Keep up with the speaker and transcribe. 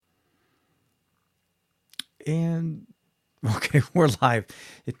And okay, we're live.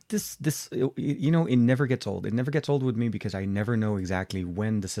 It never gets old. It never gets old with me because I never know exactly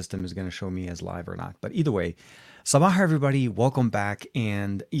when the system is going to show me as live or not. But either way, Sabah everybody, welcome back.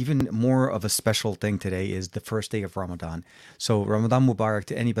 And even more of a special thing today is the first day of Ramadan. So Ramadan Mubarak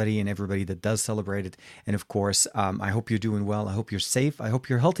to anybody and everybody that does celebrate it. And of course, I hope you're doing well. I hope you're safe. I hope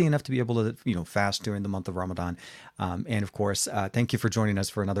you're healthy enough to be able to, fast during the month of Ramadan. And of course, thank you for joining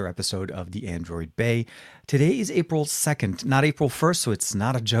us for another episode of the Android Bay. Today is April 2nd, not April 1st, so it's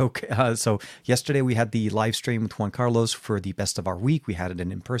not a joke. So yesterday we had the live stream with Juan Carlos for the best of our week. We had it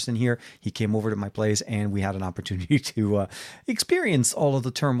in person here. He came over to my place and we had an opportunity to experience all of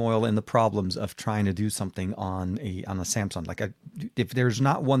the turmoil and the problems of trying to do something on a Samsung. If there's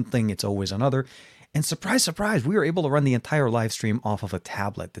not one thing, it's always another. And surprise, surprise, we were able to run the entire live stream off of a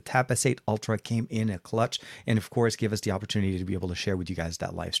tablet. The Tab S8 Ultra came in a clutch and, of course, gave us the opportunity to be able to share with you guys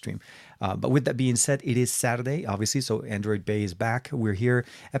that live stream. But with that being said, it is Saturday, obviously, so Android Bay is back. We're here,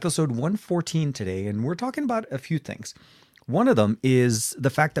 episode 114 today, and we're talking about a few things. One of them is the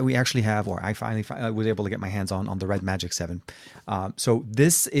fact that we actually have, or I finally was able to get my hands on the Red Magic 7. So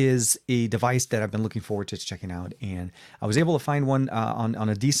this is a device that I've been looking forward to checking out, and I was able to find one on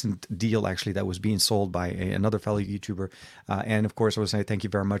a decent deal actually that was being sold by another fellow YouTuber. And of course, I was saying thank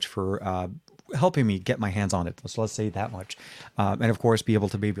you very much for helping me get my hands on it. So let's say that much, and of course, be able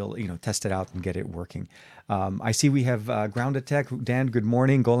to test it out and get it working. I see we have Grounded Tech. Dan, good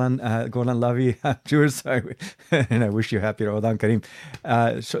morning. Golan Lavi, cheers. And I wish you happy Ramadan Kareem.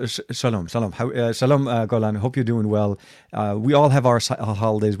 Shalom. Shalom, Golan. Hope you're doing well. We all have our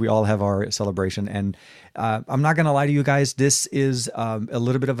holidays. We all have our celebration. And I'm not going to lie to you guys. This is a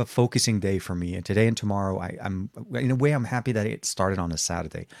little bit of a focusing day for me. And today and tomorrow, I'm in a way, I'm happy that it started on a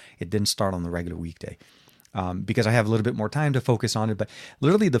Saturday. It didn't start on the regular weekday. Because I have a little bit more time to focus on it. But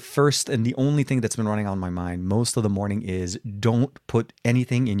literally the first and the only thing that's been running on my mind most of the morning is don't put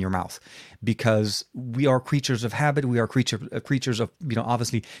anything in your mouth, because we are creatures of habit. We are creatures of,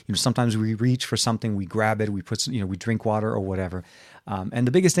 obviously, sometimes we reach for something, we grab it, we put, we drink water or whatever. And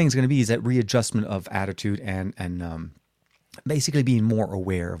the biggest thing is going to be is that readjustment of attitude and basically being more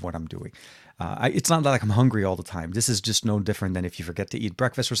aware of what I'm doing. It's not like I'm hungry all the time. This is just no different than if you forget to eat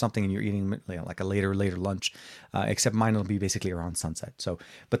breakfast or something and you're eating like a later lunch, except mine will be basically around sunset. So,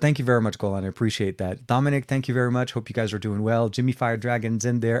 but thank you very much, Golan. I appreciate that. Dominic, thank you very much. Hope you guys are doing well. Jimmy Fire Dragon's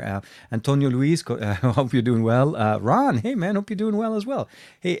in there. Antonio Luis, hope you're doing well. Ron, hey man, hope you're doing well as well.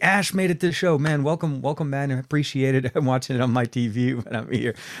 Hey, Ash made it to the show, man. Welcome, man. I appreciate it. I'm watching it on my TV when I'm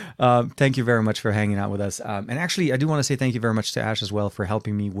here. Thank you very much for hanging out with us. And actually, I do want to say thank you very much to Ash as well for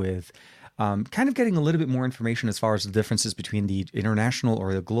helping me with kind of getting a little bit more information as far as the differences between the international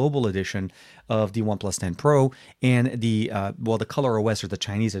or the global edition of the OnePlus 10 Pro and the Color OS or the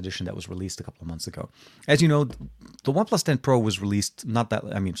Chinese edition that was released a couple of months ago. As you know, the OnePlus 10 Pro was released the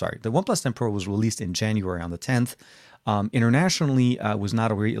OnePlus 10 Pro was released in January on the 10th. Internationally was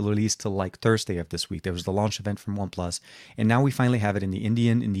not released till like Thursday of this week. There was the launch event from OnePlus, and now we finally have it in the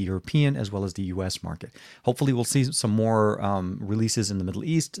Indian, in the European, as well as the US market. Hopefully we'll see some more releases in the Middle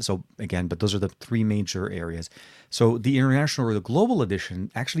East. So again, but those are the three major areas. So the international or the global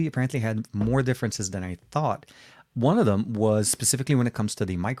edition actually apparently had more differences than I thought. One of them was specifically when it comes to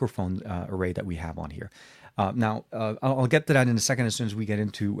the microphone array that we have on here. Now, I'll get to that in a second as soon as we get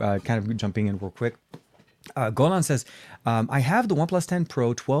into kind of jumping in real quick. Golan says, I have the OnePlus 10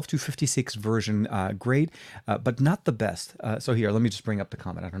 Pro 12 to 56 version, great, but not the best. So here, let me just bring up the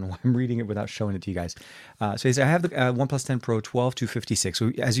comment. I don't know why I'm reading it without showing it to you guys. So he says, I have the OnePlus 10 Pro 12 to 56.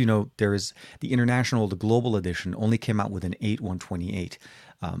 So as you know, there is the international, the global edition only came out with an 8128.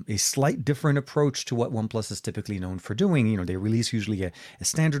 A slight different approach to what OnePlus is typically known for doing. They release usually a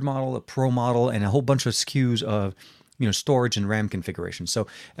standard model, a Pro model, and a whole bunch of SKUs of storage and RAM configuration. So,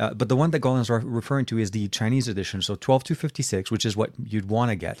 but the one that Golan's referring to is the Chinese edition, so 12 to 56, which is what you'd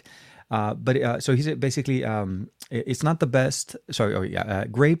want to get. So he said basically, it's not the best.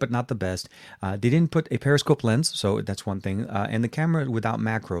 Great, but not the best. They didn't put a periscope lens, so that's one thing. And the camera without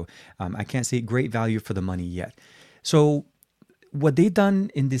macro, I can't say great value for the money yet. So what they've done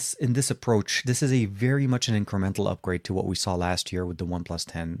in this approach, this is a very much an incremental upgrade to what we saw last year with the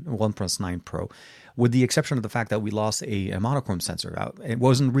OnePlus 9 Pro, with the exception of the fact that we lost a monochrome sensor. It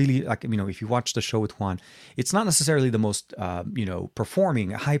wasn't really like, if you watch the show with Juan, it's not necessarily the most, high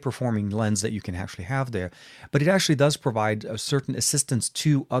performing lens that you can actually have there, but it actually does provide a certain assistance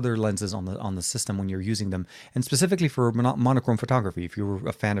to other lenses on the system when you're using them. And specifically for monochrome photography, if you're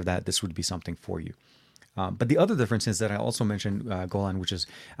a fan of that, this would be something for you. But the other difference is that I also mentioned, Golan, which is,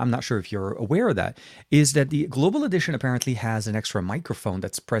 I'm not sure if you're aware of that, is that the Global Edition apparently has an extra microphone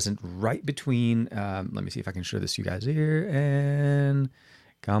that's present right between. Let me see if I can show this to you guys here. And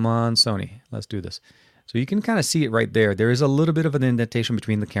come on, Sony, let's do this. So you can kind of see it right there. There is a little bit of an indentation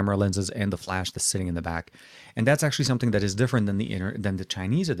between the camera lenses and the flash that's sitting in the back. And that's actually something that is different than the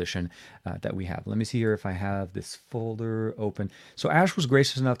Chinese edition that we have. Let me see here if I have this folder open. So Ash was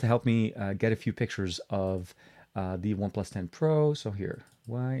gracious enough to help me get a few pictures of the OnePlus 10 Pro. So here,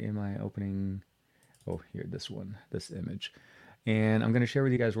 why am I opening? Oh, here, this one, this image. And I'm going to share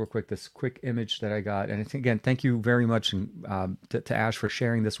with you guys real quick this quick image that I got. And again, thank you very much to Ash for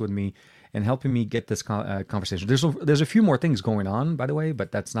sharing this with me and helping me get this conversation. There's a few more things going on, by the way,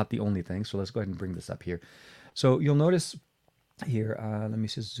 but that's not the only thing. So let's go ahead and bring this up here. So you'll notice here, let me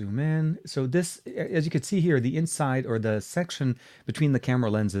just zoom in. So this, as you can see here, the inside or the section between the camera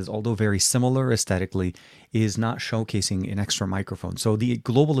lenses, although very similar aesthetically, is not showcasing an extra microphone. So the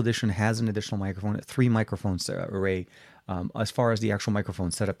Global Edition has an additional microphone, a 3 microphones array, as far as the actual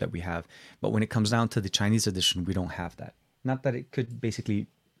microphone setup that we have. But when it comes down to the Chinese edition, we don't have that. Not that it could basically,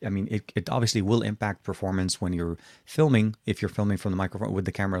 I mean, it obviously will impact performance when you're filming, if you're filming from the microphone with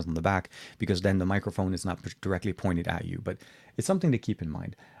the cameras on the back, because then the microphone is not directly pointed at you. But it's something to keep in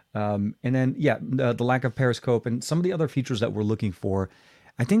mind. And then, yeah, the lack of periscope and some of the other features that we're looking for.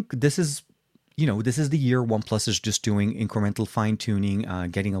 I think this is, this is the year OnePlus is just doing incremental fine tuning,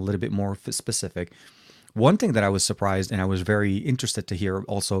 getting a little bit more specific. One thing that I was surprised and I was very interested to hear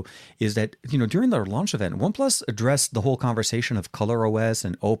also is that, during their launch event, OnePlus addressed the whole conversation of Color OS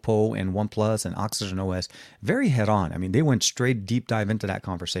and Oppo and OnePlus and Oxygen OS very head on. I mean, they went straight deep dive into that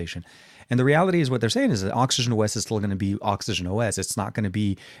conversation. And the reality is what they're saying is that Oxygen OS is still going to be Oxygen OS. It's not going to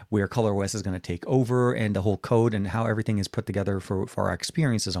be where Color OS is going to take over and the whole code and how everything is put together for our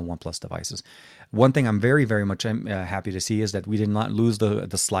experiences on OnePlus devices. One thing I'm very, very much happy to see is that we did not lose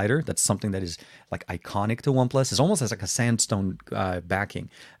the slider. That's something that is like iconic to OnePlus. It's almost as like a sandstone backing.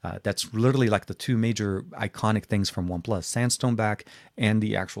 That's literally like the two major iconic things from OnePlus, sandstone back and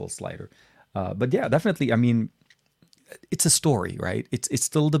the actual slider. But yeah, definitely, I mean, it's a story, right? It's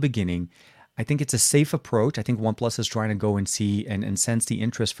still the beginning. I think it's a safe approach. I think OnePlus is trying to go and see and sense the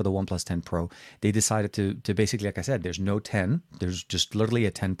interest for the OnePlus 10 Pro. They decided to basically, like I said, there's no 10. There's just literally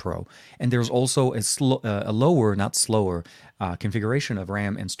a 10 Pro. And there's also a lower, not slower, configuration of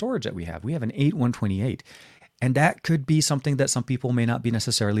RAM and storage that we have. We have an 8128. And that could be something that some people may not be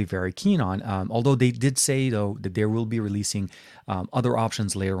necessarily very keen on. Although they did say, though, that they will be releasing other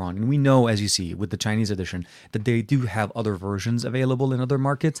options later on. And we know, as you see, with the Chinese edition, that they do have other versions available in other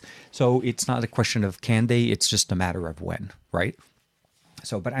markets. So it's not a question of can they, it's just a matter of when, right?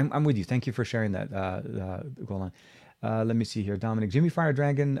 So, but I'm with you. Thank you for sharing that, Golan. Let me see here. Dominic, Jimmy Fire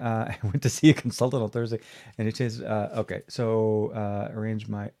Dragon, I went to see a consultant on Thursday. And it says, okay, so arrange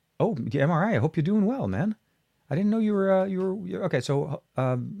my, oh, the MRI. I hope you're doing well, man. I didn't know you were okay. So,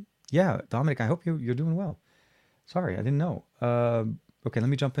 yeah, Dominic, I hope you're doing well. Sorry, I didn't know. Okay, let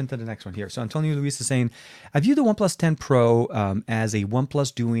me jump into the next one here. So Antonio Luis is saying, I view the OnePlus 10 Pro as a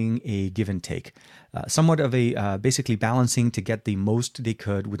OnePlus doing a give and take, somewhat of a basically balancing to get the most they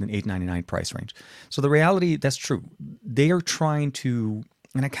could with an $899 price range. So the reality, that's true. They are trying to,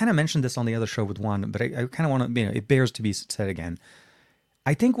 and I kind of mentioned this on the other show with Juan, but I kind of want to, it bears to be said again.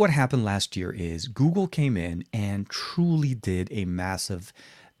 I think what happened last year is Google came in and truly did a massive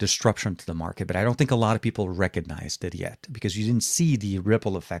disruption to the market, but I don't think a lot of people recognized it yet because you didn't see the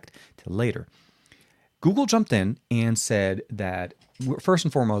ripple effect till later. Google jumped in and said that, first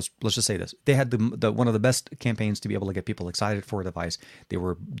and foremost, let's just say this: they had the one of the best campaigns to be able to get people excited for a device. They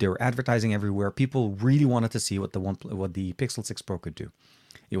were advertising everywhere. People really wanted to see what the Pixel 6 Pro could do.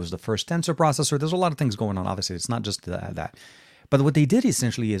 It was the first tensor processor. There's a lot of things going on. Obviously, it's not just that. But what they did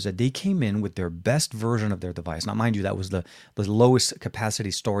essentially is that they came in with their best version of their device. Now, mind you, that was the lowest capacity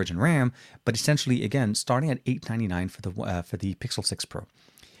storage and RAM, but essentially, again, starting at $899 for the Pixel 6 Pro.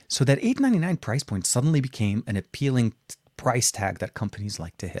 So that $899 price point suddenly became an appealing price tag that companies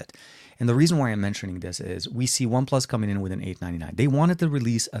like to hit. And the reason why I'm mentioning this is we see OnePlus coming in with an $899. They wanted to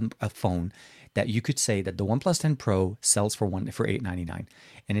release a phone that you could say that the OnePlus 10 Pro sells for $899,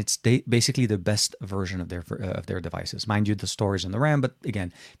 and it's basically the best version of their devices. Mind you, the storage and the RAM, but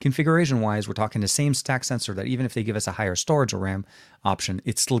again, configuration-wise, we're talking the same stack sensor that even if they give us a higher storage or RAM option,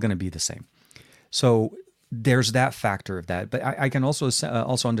 it's still going to be the same. So there's that factor of that, but I can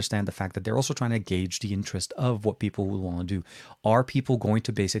also understand the fact that they're also trying to gauge the interest of what people will want to do. Are people going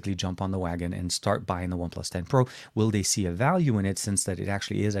to basically jump on the wagon and start buying the OnePlus 10 Pro? Will they see a value in it, since that it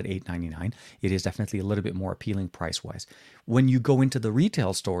actually is at $899? It is definitely a little bit more appealing price wise. When you go into the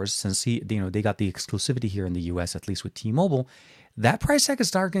retail stores, since they got the exclusivity here in the US, at least with T-Mobile, that price tag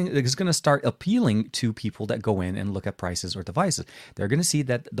is going to start appealing to people that go in and look at prices or devices. They're going to see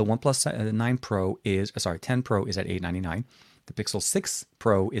that the OnePlus 10 Pro is at $899. The Pixel 6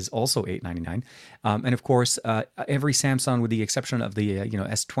 Pro is also $899. And of course, every Samsung, with the exception of the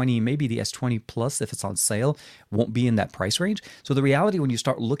S20, maybe the S20 Plus, if it's on sale, won't be in that price range. So the reality, when you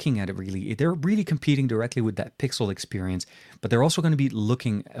start looking at it, really, they're really competing directly with that Pixel experience, but they're also going to be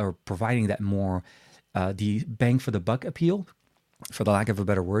looking or providing that more the bang for the buck appeal, for the lack of a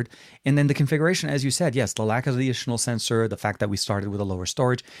better word. And then the configuration, as you said, yes, the lack of the additional sensor, the fact that we started with a lower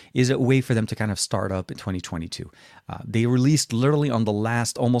storage, is a way for them to kind of start up in 2022. They released literally on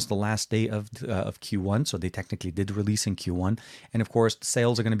almost the last day of Q1, so they technically did release in Q1. And of course,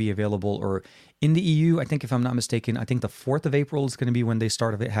 sales are going to be available, or in the EU, I think, if I'm not mistaken, I think the 4th of April is going to be when they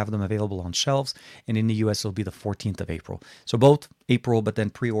have them available on shelves. And in the US, it'll be the 14th of April. So both April, but then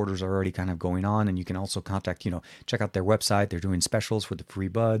pre-orders are already kind of going on. And you can also check out their website. They're doing specials with the free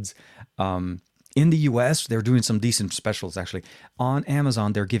buds. In the US, they're doing some decent specials, actually. On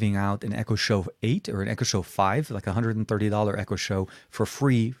Amazon, they're giving out an Echo Show 8 or an Echo Show 5, like a $130 Echo Show, for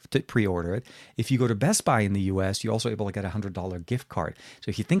free to pre-order it. If you go to Best Buy in the US, you're also able to get a $100 gift card. So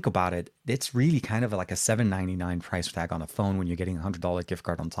if you think about it, it's really kind of like a $799 price tag on a phone when you're getting a $100 gift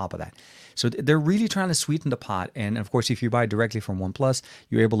card on top of that. So they're really trying to sweeten the pot. And of course, if you buy directly from OnePlus,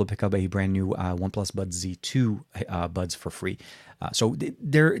 you're able to pick up a brand new OnePlus Buds Z2 buds for free. So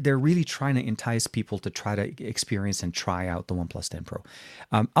they're really trying to entice people to try to experience and try out the OnePlus 10 Pro.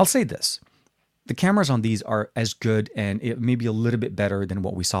 I'll say this. The cameras on these are as good, and it may be a little bit better than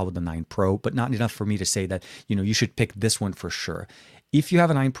what we saw with the 9 Pro, but not enough for me to say that, you should pick this one for sure. If you have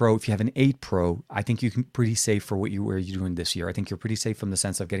a 9 Pro, if you have an 8 Pro, I think you can pretty safe for what you're doing this year. I think you're pretty safe from the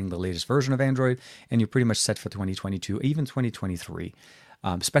sense of getting the latest version of Android, and you're pretty much set for 2022, even 2023.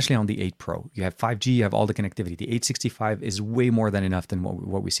 Especially on the 8 Pro. You have 5G, you have all the connectivity. The 865 is way more than enough than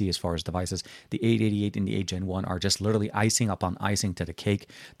what we see as far as devices. The 888 and the 8 Gen 1 are just literally icing upon icing to the cake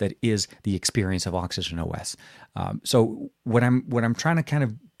that is the experience of Oxygen OS. So what I'm trying to kind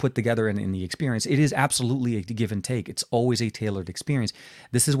of put together in the experience, it is absolutely a give and take. It's always a tailored experience.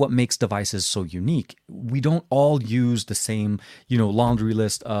 This is what makes devices so unique. We don't all use the same, laundry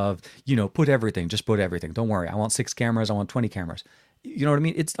list of, put everything. Don't worry. I want 6 cameras. I want 20 cameras. You know what I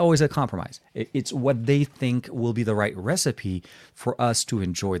mean? It's always a compromise. It's what they think will be the right recipe for us to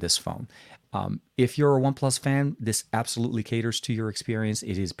enjoy this phone. If you're a OnePlus fan, this absolutely caters to your experience.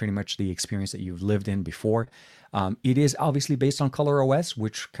 It is pretty much the experience that you've lived in before. It is obviously based on ColorOS,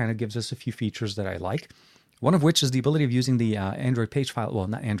 which kind of gives us a few features that I like. One of which is the ability of using the Android page file, well,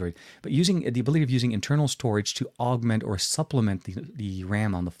 not Android, but using the ability of using internal storage to augment or supplement the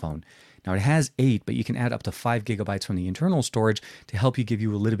RAM on the phone. Now, it has 8, but you can add up to 5 gigabytes from the internal storage to help you give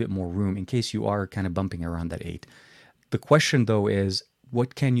you a little bit more room in case you are kind of bumping around that 8. The question, though, is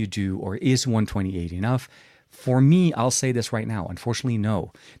what can you do, or is 128 enough? For me, I'll say this right now. Unfortunately,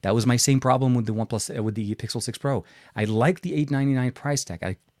 no. That was my same problem with the Pixel 6 Pro. I like the $899 price tag.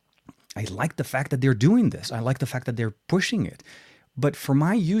 I like the fact that they're doing this. I like the fact that they're pushing it. But for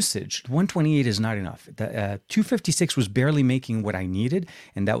my usage, 128 is not enough. The 256 was barely making what I needed,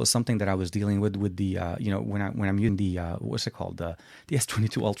 and that was something that I was dealing with the when I'm using the what's it called, the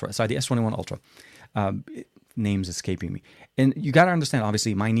S22 Ultra. Sorry, the S21 Ultra. Name's escaping me. And you got to understand,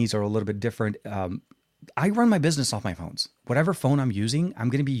 obviously, my needs are a little bit different. I run my business off my phones. Whatever phone I'm using, I'm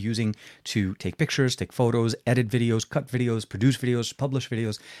going to be using to take pictures, take photos, edit videos, cut videos, produce videos, publish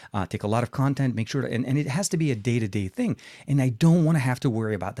videos, take a lot of content, make sure and it has to be a day-to-day thing. And I don't want to have to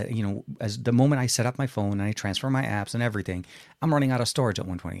worry about that. As the moment I set up my phone and I transfer my apps and everything, I'm running out of storage at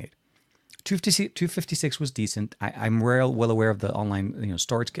 128. 256 was decent. I'm well aware of the online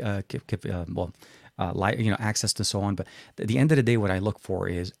storage access to so on. But at the end of the day, what I look for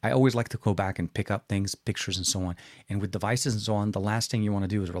is I always like to go back and pick up things, pictures and so on. And with devices and so on, the last thing you want to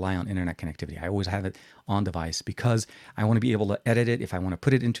do is rely on internet connectivity. I always have it on device because I want to be able to edit it. If I want to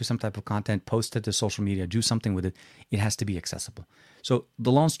put it into some type of content, post it to social media, do something with it, it has to be accessible. So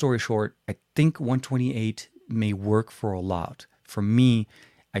the long story short, I think 128 may work for a lot. For me,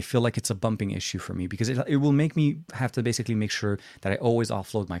 I feel like it's a bumping issue for me because it will make me have to basically make sure that I always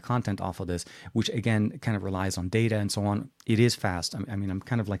offload my content off of this, which again kind of relies on data and so on. It is fast. I mean, I'm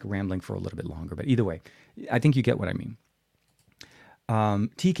kind of like rambling for a little bit longer, but either way, I think you get what I mean.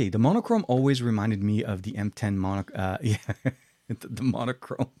 TK, the monochrome always reminded me of the M10 yeah, the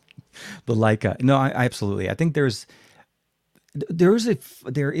monochrome, the Leica. No, I absolutely. I think there is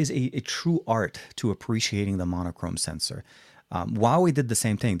a true art to appreciating the monochrome sensor. Huawei did the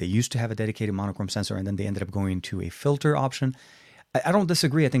same thing. They used to have a dedicated monochrome sensor, and then they ended up going to a filter option. I don't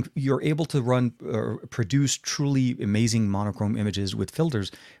disagree. I think you're able to run or produce truly amazing monochrome images with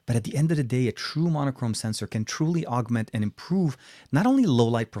filters, but at the end of the day, a true monochrome sensor can truly augment and improve not only low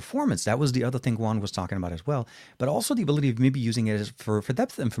light performance, that was the other thing Juan was talking about as well, but also the ability of maybe using it for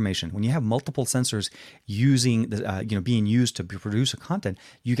depth information. When you have multiple sensors using being used to produce a content,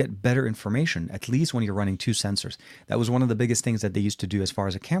 you get better information, at least when you're running two sensors. That was one of the biggest things that they used to do as far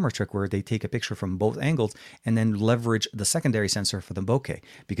as a camera trick, where they take a picture from both angles and then leverage the secondary sensor for the bokeh,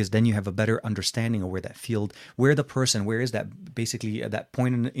 because then you have a better understanding of where that field, where the person, where is that basically that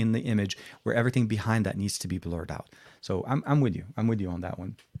point in the image where everything behind that needs to be blurred out. So I'm with you. I'm with you on that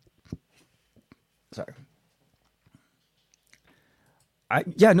one. Sorry.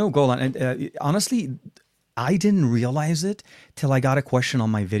 Yeah, no, Golan. And honestly, I didn't realize it till I got a question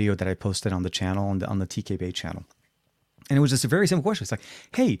on my video that I posted on the channel, on the TKBAY channel. And it was just a very simple question. It's like,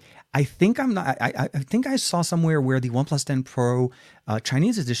 hey, I think I think I saw somewhere where the OnePlus 10 Pro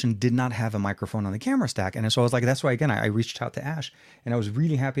Chinese edition did not have a microphone on the camera stack. And so I was like, that's why, again, I reached out to Ash, and I was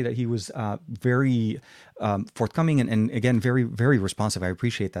really happy that he was very forthcoming and again, very, very responsive. I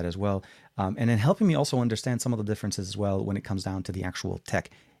appreciate that as well. And then helping me also understand some of the differences as well when it comes down to the actual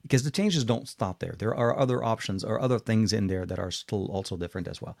tech, because the changes don't stop there. There are other options or other things in there that are still also different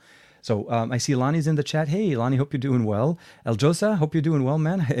as well. So I see Lonnie's in the chat. Hey, Lonnie, hope you're doing well. El Josa, hope you're doing well,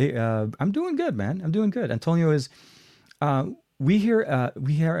 man. Hey, I'm doing good, man. I'm doing good. Antonio is, we hear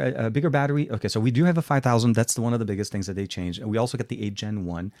a bigger battery. Okay, so we do have a 5000. That's one of the biggest things that they changed. We also get the 8 Gen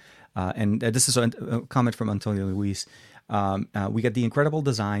 1. And this is a comment from Antonio Luis. We get the incredible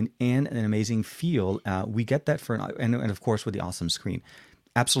design and an amazing feel. We get that and of course with the awesome screen.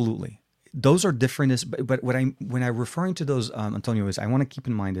 Absolutely. Those are different, but when I'm referring to those, Antonio, is I want to keep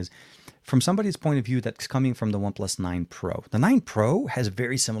in mind is from somebody's point of view that's coming from the OnePlus 9 Pro. The 9 Pro has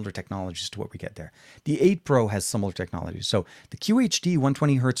very similar technologies to what we get there. The 8 Pro has similar technologies. So the QHD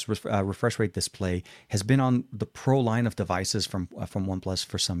 120 hertz refresh rate display has been on the Pro line of devices from OnePlus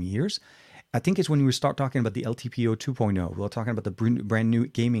for some years. I think it's when we start talking about the LTPO 2.0, we're talking about the brand new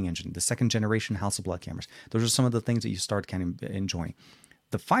gaming engine, the second generation Hasselblad cameras. Those are some of the things that you start kind of enjoying.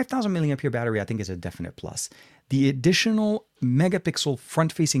 The 5,000 milliampere battery, I think, is a definite plus. The additional megapixel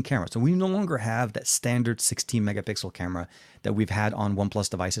front-facing camera. So we no longer have that standard 16 megapixel camera that we've had on OnePlus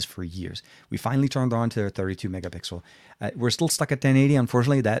devices for years. We finally turned on to their 32 megapixel. We're still stuck at 1080.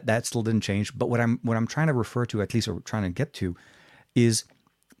 Unfortunately, that still didn't change. But what I'm trying to refer to, at least, or trying to get to, is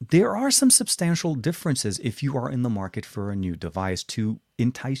there are some substantial differences if you are in the market for a new device to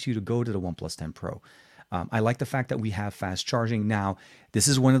entice you to go to the OnePlus 10 Pro. I like the fact that we have fast charging. Now, this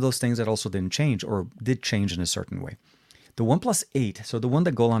is one of those things that also didn't change or did change in a certain way. The OnePlus 8, so the one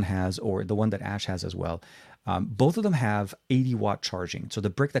that Golan has or the one that Ash has as well, both of them have 80-watt charging. So the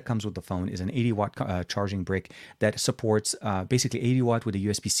brick that comes with the phone is an 80-watt charging brick that supports basically 80 watt with a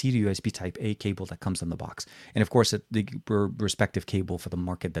USB-C to USB Type-A cable that comes in the box. And of course, the respective cable for the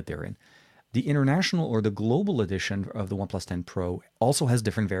market that they're in. The international or the global edition of the OnePlus 10 Pro also has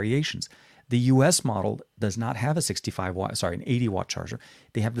different variations. The US model does not have an 80-watt charger.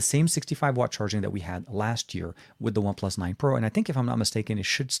 They have the same 65-watt charging that we had last year with the OnePlus 9 Pro. And I think if I'm not mistaken, it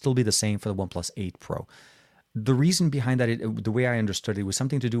should still be the same for the OnePlus 8 Pro. The reason behind that, the way I understood it, was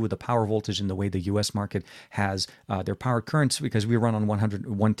something to do with the power voltage and the way the US market has their power currents, because we run on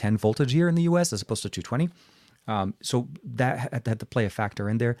 110 voltage here in the US as opposed to 220. So that had to play a factor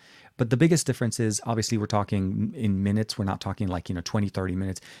in there. But the biggest difference is, obviously, we're talking in minutes. We're not talking like, 20, 30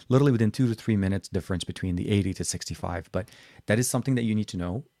 minutes, literally within 2 to 3 minutes difference between the 80 to 65. But that is something that you need to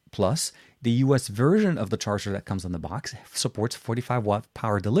know. Plus, the US version of the charger that comes on the box supports 45-watt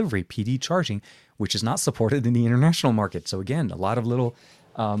power delivery, PD charging, which is not supported in the international market. So again, a lot of little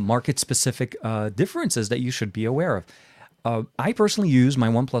market-specific differences that you should be aware of. I personally use my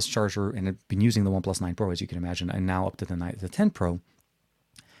OnePlus charger, and I've been using the OnePlus 9 Pro, as you can imagine, and now up to the 10 Pro.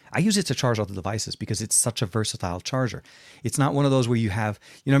 I use it to charge all the devices because it's such a versatile charger. It's not one of those where you have,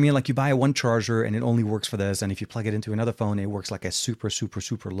 like you buy one charger and it only works for this, and if you plug it into another phone, it works like a super, super,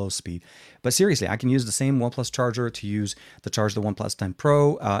 super low speed. But seriously, I can use the same OnePlus charger to charge the OnePlus 10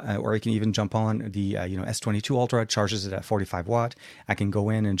 Pro, or I can even jump on the S22 Ultra. It charges it at 45 watt. I can go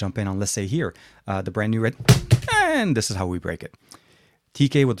in and jump in on, let's say here, the brand new red, and this is how we break it.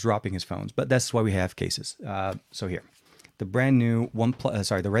 TK was dropping his phones, but that's why we have cases. So here. the brand new OnePlus,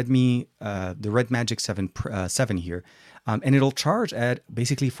 the Redmi, the Red Magic 7 here, and it'll charge at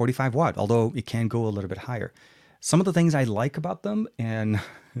basically 45 watt, although it can go a little bit higher. Some of the things I like about them, and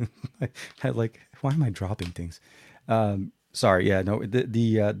I like, why am I dropping things? Sorry, yeah, no,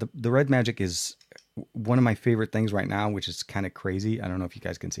 the Red Magic is one of my favorite things right now, which is kind of crazy. I don't know if you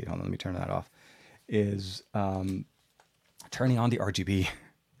guys can see it. Hold on, let me turn that off. Is turning on the RGB.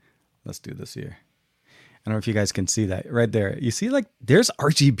 Let's do this here. I don't know if you guys can see that right there. You see, like, there's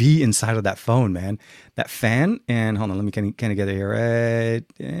RGB inside of that phone, man. That fan, and hold on, let me kind of get it here. Right,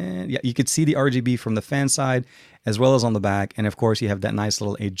 and yeah, you could see the RGB from the fan side as well as on the back. And of course, you have that nice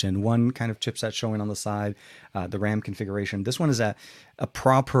little 8 Gen 1 kind of chipset showing on the side. The RAM configuration. This one is a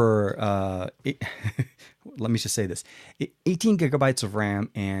proper, let me just say this, 18 gigabytes of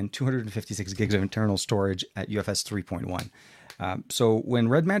RAM and 256 gigs of internal storage at UFS 3.1. So when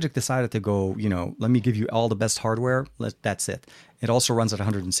Red Magic decided to go, let me give you all the best hardware, that's it. It also runs at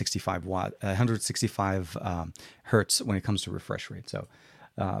 165 hertz when it comes to refresh rate. So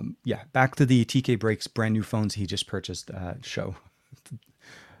yeah, back to the TKBAY's brand new phones he just purchased show.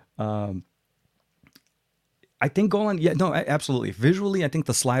 I think Golan, yeah, no, absolutely. Visually, I think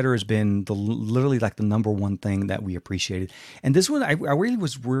the slider has been literally like the number one thing that we appreciated. And this one, I really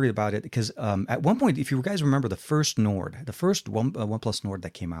was worried about it because at one point, if you guys remember the first Nord, the first OnePlus Nord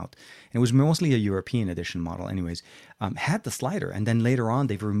that came out, and it was mostly a European edition model anyways, had the slider. And then later on,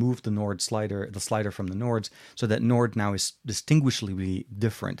 they've removed the slider from the Nords, so that Nord now is distinguishably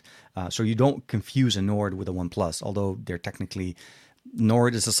different. So you don't confuse a Nord with a OnePlus, although they're technically...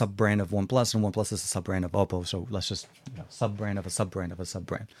 Nord is a sub-brand of OnePlus, and OnePlus is a sub-brand of Oppo. So let's just sub-brand of a sub-brand of a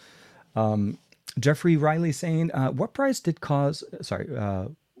sub-brand. Jeffrey Riley saying, what price did cause...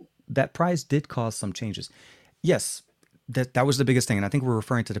 that price did cause some changes. Yes, that was the biggest thing, and I think we're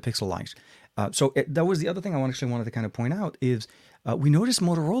referring to the Pixel launch. That was the other thing I wanted to kind of point out is we noticed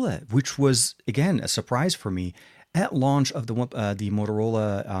Motorola, which was, again, a surprise for me. At launch of the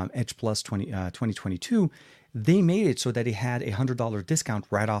Motorola Edge Plus 2022, they made it so that it had a $100 discount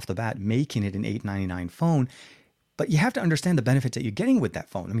right off the bat, making it an $899 phone. But you have to understand the benefits that you're getting with that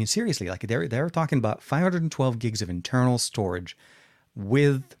phone. I mean, seriously, like they're talking about 512 gigs of internal storage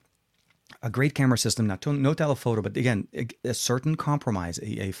with a great camera system, no telephoto, but again, a certain compromise,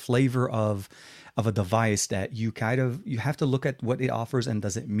 a flavor of a device that you have to look at what it offers and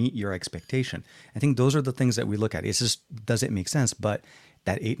does it meet your expectation. I think those are the things that we look at. It's just, does it make sense? But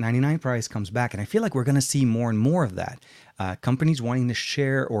that $899 price comes back, and I feel like we're going to see more and more of that. Companies wanting to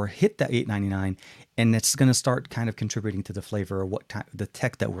share or hit that $899, and it's going to start kind of contributing to the flavor of the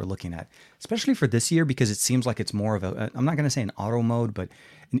tech that we're looking at, especially for this year, because it seems like it's more of I'm not going to say an auto mode, but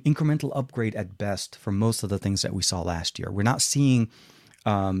an incremental upgrade at best for most of the things that we saw last year. We're not seeing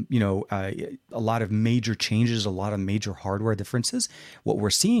a lot of major changes, a lot of major hardware differences. What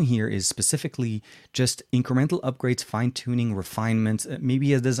we're seeing here is specifically just incremental upgrades, fine-tuning, refinements,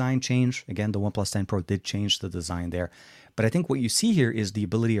 maybe a design change. Again, the OnePlus 10 Pro did change the design there. But I think what you see here is the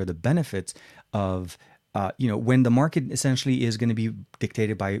ability or the benefits of, when the market essentially is going to be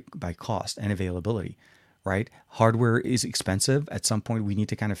dictated by cost and availability. Right? Hardware is expensive. At some point, we need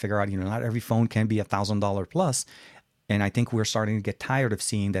to kind of figure out, not every phone can be $1,000 plus. And I think we're starting to get tired of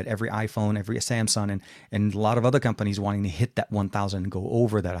seeing that every iPhone, every Samsung, and a lot of other companies wanting to hit that 1,000 and go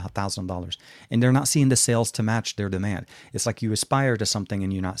over that $1,000. And they're not seeing the sales to match their demand. It's like you aspire to something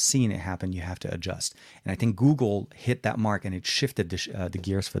and you're not seeing it happen. You have to adjust. And I think Google hit that mark and it shifted the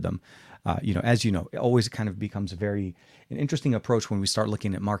gears for them. As you know, it always kind of becomes an interesting approach when we start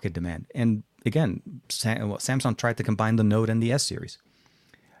looking at market demand. And again, Samsung tried to combine the Note and the S series.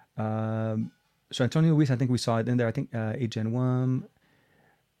 So Antonio Luis, I think we saw it in there. I think 8 Gen 1.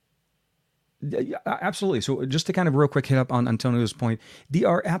 Yeah, absolutely. So just to kind of real quick hit up on Antonio's point, they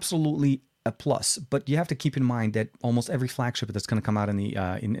are absolutely a plus, but you have to keep in mind that almost every flagship that's going to come out in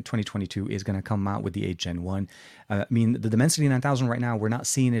 2022 is going to come out with the 8 Gen 1. I mean, the Dimensity 9000 right now, we're not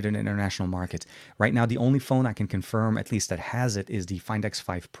seeing it in international markets. Right now, the only phone I can confirm, at least that has it, is the Find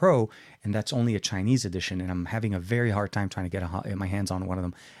X5 Pro, and that's only a Chinese edition, and I'm having a very hard time trying to get my hands on one of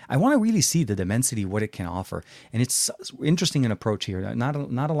them. I want to really see the Dimensity, what it can offer, and it's interesting an approach here. Not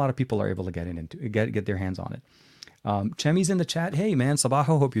a lot of people are able to get their hands on it. Chemi's in the chat. Hey man,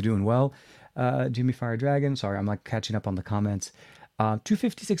 Sabaho, hope you're doing well. Jimmy Fire Dragon, sorry, I'm like catching up on the comments.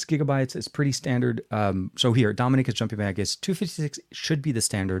 256 gigabytes is pretty standard. So here, Dominic is jumping back. 256 should be the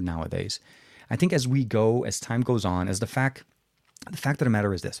standard nowadays. I think as time goes on, the fact of the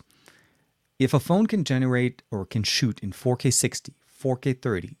matter is this: if a phone can generate or can shoot in 4K 60, 4K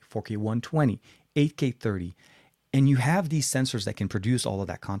 30, 4K 120, 8K 30, And you have these sensors that can produce all of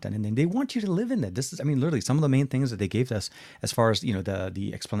that content, and then they want you to live in it. This is, I mean, literally some of the main things that they gave us as far as,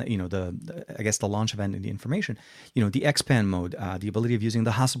 the explanation, I guess the launch event and the information, the X-Pan mode, the ability of using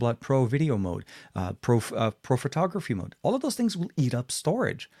the Hasselblad Pro video mode, pro photography mode. All of those things will eat up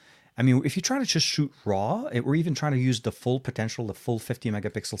storage. I mean, if you try to just shoot raw, or even try to use the full potential, the full 50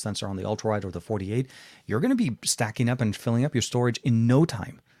 megapixel sensor on the ultra wide or the 48, you're going to be stacking up and filling up your storage in no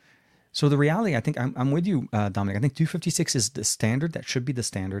time. So the reality, I think I'm with you, Dominic. I think 256 is the standard. That should be the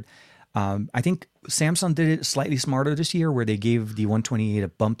standard. I think Samsung did it slightly smarter this year, where they gave the 128 a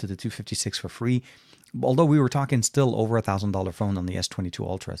bump to the 256 for free. Although we were talking still over $1,000 phone on the S22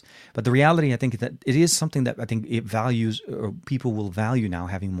 Ultras. But the reality, I think, that it is something that I think it values, or people will value now,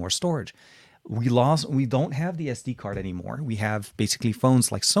 having more storage. We don't have the SD card anymore. We have basically phones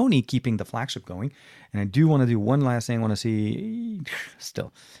like Sony keeping the flagship going. And I do want to do one last thing. I want to see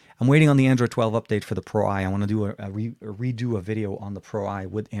still. I'm waiting on the Android 12 update for the Pro I. I want to do a redo a video on the Pro I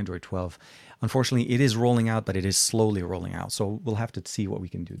with Android 12. Unfortunately, it is rolling out, but it is slowly rolling out. So we'll have to see what we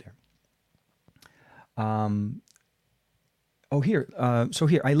can do there. Here,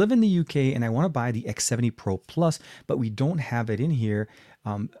 I live in the UK and I want to buy the X70 Pro Plus, but we don't have it in here.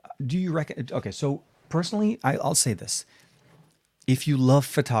 Do you reckon? Okay, so personally, I'll say this. If you love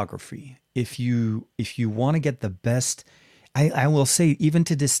photography, if you want to get the best, I will say, even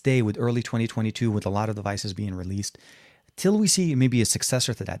to this day, with early 2022, with a lot of devices being released, till we see maybe a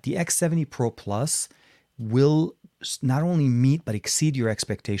successor to that, the X70 Pro Plus will not only meet but exceed your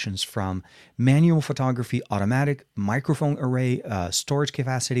expectations from manual photography, automatic, microphone array, storage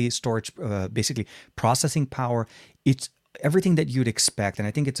capacity, basically processing power. It's everything that you'd expect, and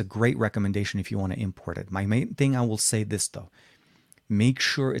I think it's a great recommendation if you want to import it. My main thing, I will say this though. Make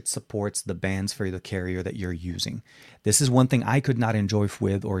sure it supports the bands for the carrier that you're using. This is one thing I could not enjoy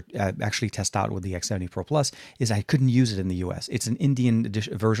with, or actually test out with the X70 Pro Plus, is I couldn't use it in the US. It's an Indian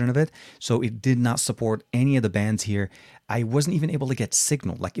version of it, so it did not support any of the bands here. I wasn't even able to get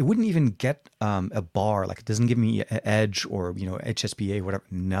signal. Like, it wouldn't even get a bar. Like, it doesn't give me Edge or HSPA, whatever,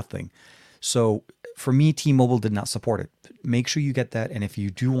 nothing. So for me, T-Mobile did not support it. Make sure you get that, and if you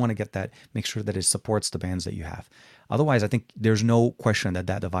do want to get that, make sure that it supports the bands that you have. Otherwise, I think there's no question that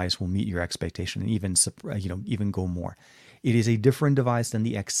that device will meet your expectation and even go more. It is a different device than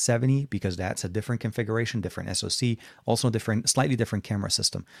the X70 because that's a different configuration, different SoC, also slightly different camera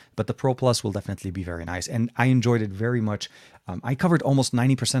system. But the Pro Plus will definitely be very nice, and I enjoyed it very much. I covered almost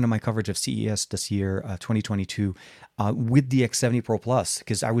 90% of my coverage of CES this year, 2022, with the X70 Pro Plus,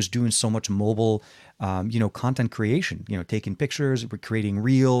 because I was doing so much mobile, content creation, taking pictures, creating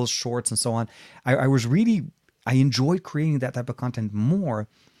reels, shorts, and so on. I enjoyed creating that type of content more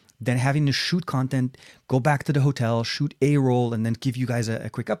than having to shoot content, go back to the hotel, shoot a roll, and then give you guys a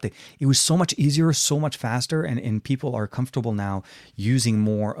quick update. It was so much easier, so much faster, and people are comfortable now using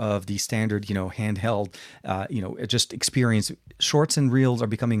more of the standard, handheld, just experience. Shorts and reels are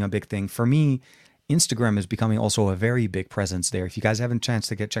becoming a big thing. For me, Instagram is becoming also a very big presence there. If you guys haven't a chance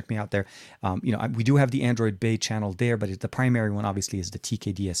to check me out there, we do have the Android Bay channel there, but the primary one obviously is the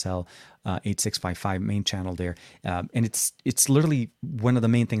TKDSL 8655 main channel there, and it's literally one of the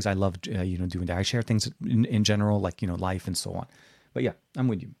main things I love, doing there. I share things in general, like life and so on. But yeah, I'm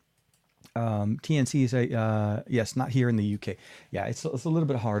with you. TNC say yes, not here in the UK. Yeah, it's a little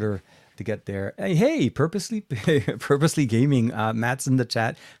bit harder to get there. Hey, purposely gaming. Matt's in the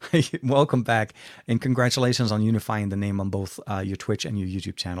chat. Welcome back, and congratulations on unifying the name on both your Twitch and your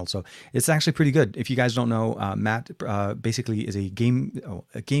YouTube channel. So it's actually pretty good. If you guys don't know, Matt basically is a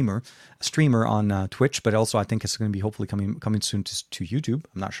gamer, a streamer on Twitch, but also I think it's going to be hopefully coming soon to YouTube.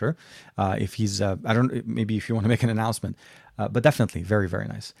 I'm not sure if he's. I don't. Maybe if you want to make an announcement, but definitely very, very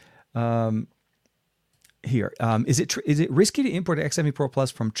nice. Is it risky to import an X70 Pro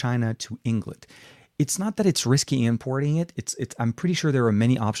Plus from China to England? It's not that it's risky importing it. It's I'm pretty sure there are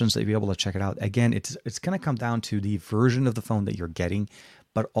many options that you'll be able to check it out. Again, it's going to come down to the version of the phone that you're getting,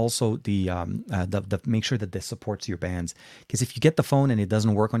 but also the make sure that this supports your bands. Because if you get the phone and it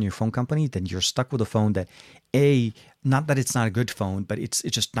doesn't work on your phone company, then you're stuck with a phone that not that it's not a good phone, but it's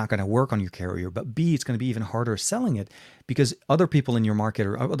just not going to work on your carrier. But B, it's going to be even harder selling it because other people in your market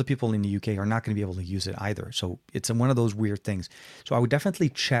or other people in the UK are not going to be able to use it either. So it's one of those weird things. So I would definitely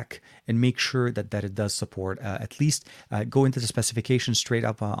check and make sure that it does support, at least go into the specifications straight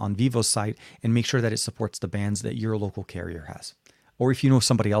up on Vivo's site and make sure that it supports the bands that your local carrier has. Or if you know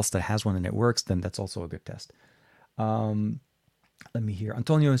somebody else that has one and it works, then that's also a good test. Let me hear.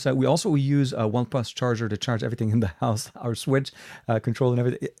 Antonio said, we also use a OnePlus charger to charge everything in the house, our Switch, control and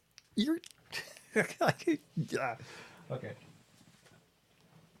everything. You're... yeah. Okay.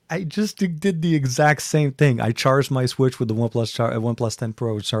 I just did the exact same thing. I charged my Switch with the OnePlus 10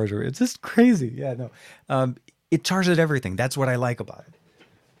 Pro charger. It's just crazy. Yeah, no. It charges everything. That's what I like about it.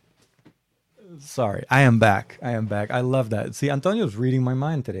 Sorry, I am back. I am back. I love that. See, Antonio's reading my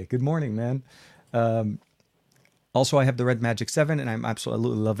mind today. Good morning, man. Also, I have the Red Magic 7, and I'm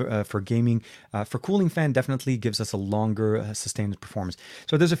absolutely love it for gaming. For cooling fan, definitely gives us a longer sustained performance.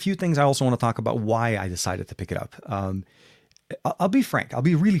 So there's a few things I also want to talk about why I decided to pick it up. I'll be frank. I'll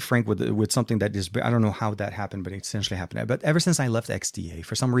be really frank with something that is, I don't know how that happened, but it essentially happened. But ever since I left XDA,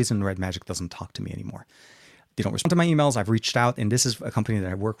 for some reason, Red Magic doesn't talk to me anymore. They don't respond to my emails. I've reached out, and this is a company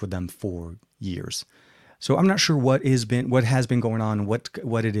that I've worked with them for years. So I'm not sure what has been going on,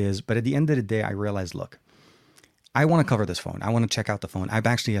 what it is. But at the end of the day, I realized, look, I want to cover this phone. I want to check out the phone. I'm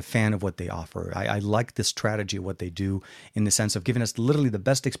actually a fan of what they offer. I like this strategy of what they do in the sense of giving us literally the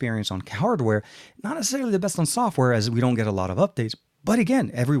best experience on hardware, not necessarily the best on software, as we don't get a lot of updates. But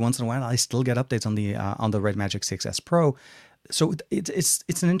again, every once in a while, I still get updates on the Red Magic 6S Pro. So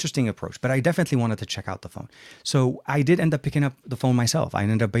it's an interesting approach, but I definitely wanted to check out the phone. So I did end up picking up the phone myself. I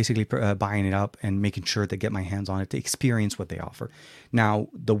ended up basically buying it up and making sure to get my hands on it to experience what they offer. Now,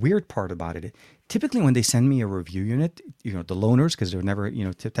 the weird part about it, typically when they send me a review unit, the loaners, because they're never,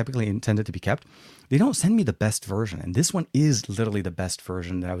 typically intended to be kept, they don't send me the best version. And this one is literally the best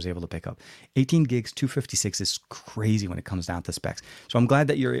version that I was able to pick up. 18 gigs, 256 is crazy when it comes down to specs. So I'm glad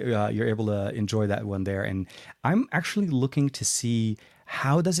that you're able to enjoy that one there. And I'm actually looking to see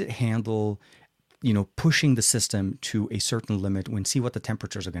how does it handle pushing the system to a certain limit and see what the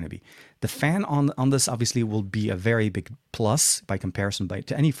temperatures are going to be. The fan on this obviously will be a very big plus by comparison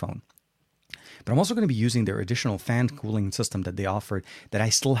to any phone. But I'm also going to be using their additional fan cooling system that they offered that I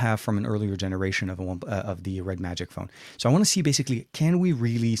still have from an earlier generation of the Red Magic phone. So I want to see basically, can we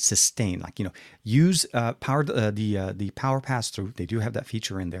really sustain, use the power pass through? They do have that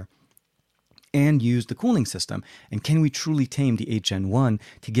feature in there. And use the cooling system. And can we truly tame the 8 Gen 1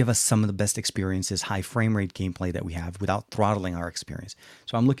 to give us some of the best experiences, high frame rate gameplay that we have without throttling our experience?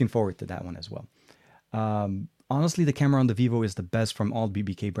 So I'm looking forward to that one as well. Honestly, the camera on the Vivo is the best from all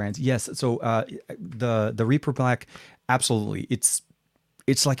BBK brands. Yes, so the Reaper Black, absolutely.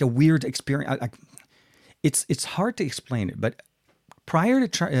 It's like a weird experience. It's hard to explain it, but prior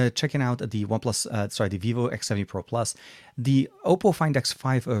to checking out the the Vivo X70 Pro Plus, the Oppo Find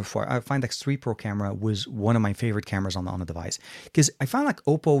X5 Find X3 Pro camera was one of my favorite cameras on the device, because I found like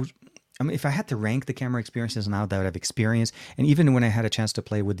Oppo. I mean, if I had to rank the camera experiences now that I've experienced, and even when I had a chance to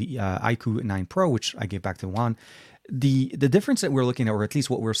play with the iQOO 9 Pro, which I gave back to Juan, the difference that we're looking at, or at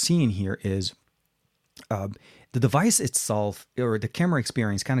least what we're seeing here, is the device itself, or the camera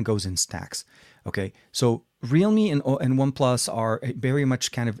experience, kind of goes in stacks. Okay, so Realme and OnePlus are very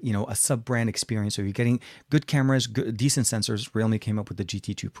much kind of, a sub-brand experience. So you're getting good cameras, decent sensors. Realme came up with the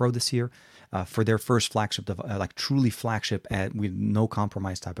GT2 Pro this year for their first flagship, truly flagship with no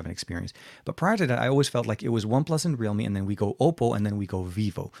compromise type of an experience. But prior to that, I always felt like it was OnePlus and Realme, and then we go Oppo, and then we go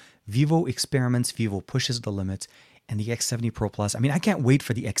Vivo. Vivo experiments, Vivo pushes the limits. And the X70 Pro Plus, I mean, I can't wait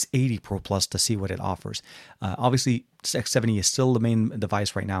for the X80 Pro Plus to see what it offers. Obviously, X70 is still the main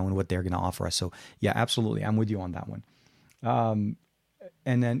device right now and what they're going to offer us. So, yeah, absolutely. I'm with you on that one.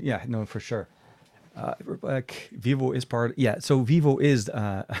 And then, yeah, no, for sure. Vivo is so Vivo is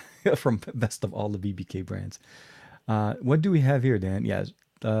from best of all the BBK brands. What do we have here, Dan? Yeah.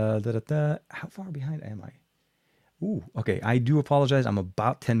 How far behind am I? Ooh, okay. I do apologize. I'm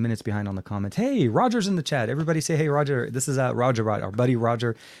about 10 minutes behind on the comments. Hey, Roger's in the chat. Everybody say, hey, Roger. This is Roger, our buddy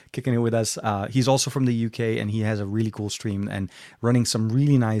Roger, kicking it with us. He's also from the UK, and he has a really cool stream and running some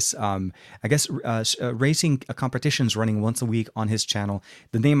really nice, racing competitions running once a week on his channel.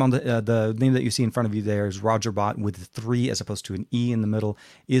 The name on the name that you see in front of you there is RogerBot with 3 as opposed to an E in the middle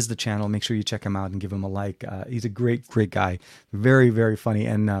is the channel. Make sure you check him out and give him a like. He's a great guy. Very, very funny.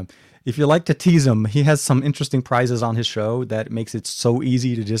 And if you like to tease him, he has some interesting prizes on his show that makes it so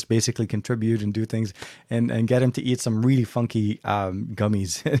easy to just basically contribute and do things and get him to eat some really funky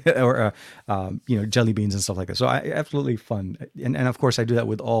gummies or jelly beans and stuff like that. So absolutely fun. And of course I do that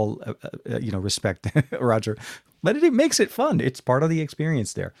with all respect, Roger. But it makes it fun. It's part of the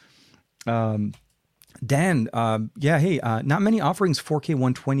experience there. Dan, not many offerings 4K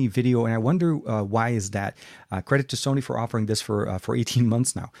 120 video, and I wonder why is that? Credit to Sony for offering this for 18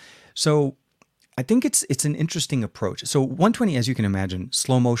 months now. So I think it's an interesting approach. So 120, as you can imagine,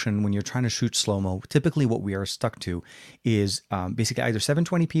 slow motion, when you're trying to shoot slow-mo, typically what we are stuck to is basically either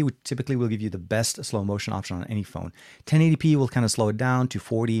 720p, which typically will give you the best slow motion option on any phone. 1080p will kind of slow it down to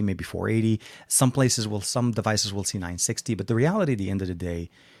 40, maybe 480. Some devices will see 960, but the reality at the end of the day,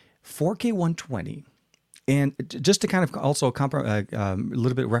 4K 120 And just to kind of also a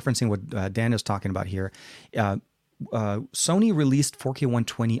little bit referencing what Dan is talking about here, uh, Sony released 4K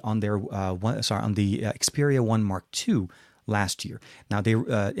 120 on their on the Xperia 1 Mark II last year. Now they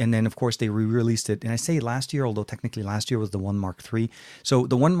and then of course they re-released it. And I say last year, although technically last year was the 1 Mark III. So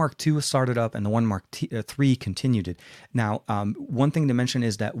the 1 Mark II started up, and the 1 Mark III continued it. Now, one thing to mention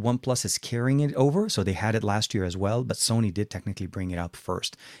is that OnePlus is carrying it over, so they had it last year as well. But Sony did technically bring it up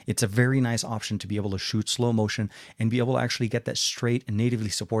first. It's a very nice option to be able to shoot slow motion and be able to actually get that straight and natively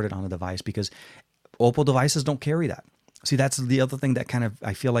supported on a device, because Oppo devices don't carry that. See, that's the other thing that kind of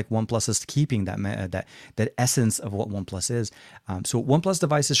I feel like OnePlus is keeping that essence of what OnePlus is. So OnePlus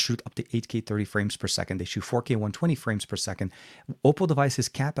devices shoot up to 8K 30 frames per second. They shoot 4K 120 frames per second. Oppo devices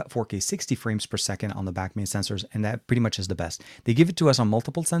cap at 4K 60 frames per second on the back main sensors, and that pretty much is the best. They give it to us on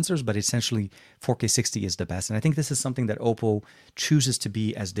multiple sensors, but essentially 4K 60 is the best. And I think this is something that Oppo chooses to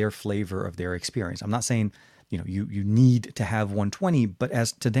be as their flavor of their experience. I'm not saying you need to have 120, but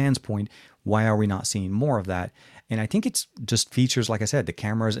as to Dan's point, why are we not seeing more of that? And I think it's just features, like I said, the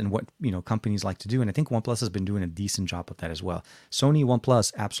cameras and what companies like to do. And I think OnePlus has been doing a decent job of that as well. Sony,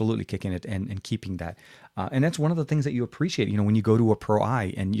 OnePlus, absolutely kicking it and keeping that. And that's one of the things that you appreciate, when you go to a Pro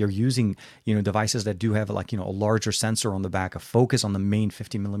Eye and you're using, devices that do have a larger sensor on the back, a focus on the main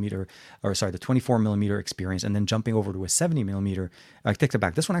 50 millimeter, or sorry, the 24 millimeter experience, and then jumping over to a 70 millimeter. I take that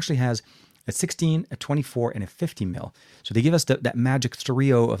back. This one actually has a 16, a 24, and a 50 mil. So they give us that magic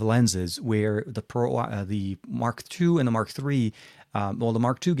trio of lenses, where the Mark II and the Mark III, the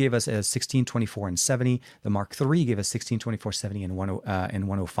Mark II gave us a 16, 24, and 70. The Mark III gave us 16, 24, 70, and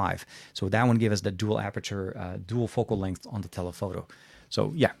 105. So that one gave us the dual aperture, dual focal length on the telephoto.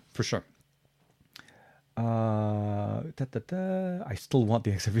 So yeah, for sure. I still want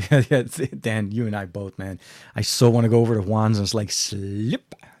the XFV. Yeah, Dan, you and I both, man. I so want to go over to Juan's and it's like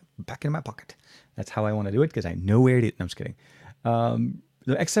slip back in my pocket. That's how I want to do it, because I know where it is. No, I'm just kidding.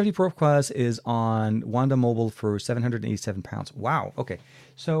 The X70 Pro Plus is on Wanda Mobile for 787 pounds. Wow. Okay.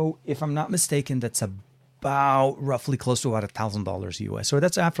 So if I'm not mistaken, that's about roughly close to about $1,000 US. So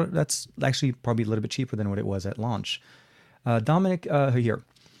that's actually probably a little bit cheaper than what it was at launch. Dominic here.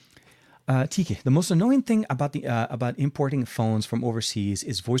 TK, the most annoying thing about importing phones from overseas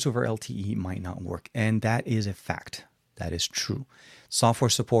is voice over LTE might not work, and that is a fact. That is true. Software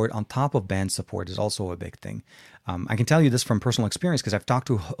support on top of band support is also a big thing. I can tell you this from personal experience, because I've talked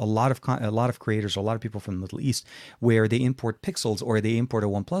to a lot of creators, a lot of people from the Middle East, where they import Pixels or they import a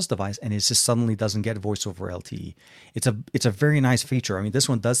OnePlus device, and it just suddenly doesn't get voice over LTE. It's a very nice feature. I mean, this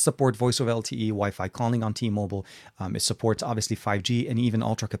one does support voice over LTE, Wi-Fi calling on T-Mobile. It supports obviously 5G and even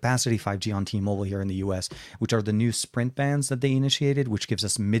ultra capacity 5G on T-Mobile here in the US, which are the new Sprint bands that they initiated, which gives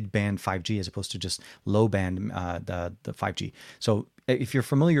us mid-band 5G as opposed to just low-band the 5G. So if you're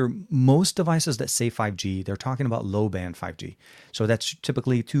familiar, most devices that say 5G, they're talking about low band 5G. So that's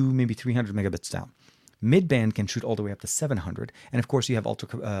typically 2, maybe 300 megabits down. Mid band can shoot all the way up to 700, and of course you have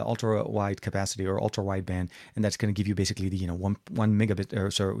ultra wide capacity or ultra wide band, and that's going to give you basically the 1 megabit,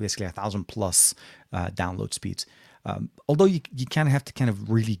 or so basically 1,000 plus download speeds. Although you kind of have to kind of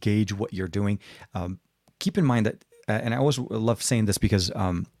really gauge what you're doing. Keep in mind that, and I always love saying this, because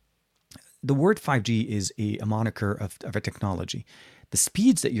the word 5G is a moniker of a technology. The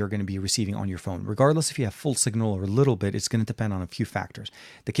speeds that you're going to be receiving on your phone, regardless if you have full signal or a little bit, it's going to depend on a few factors.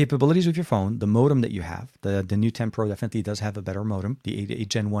 The capabilities of your phone, the modem that you have. The new 10 Pro definitely does have a better modem. The 8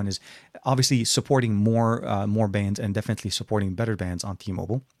 Gen 1 is obviously supporting more bands, and definitely supporting better bands on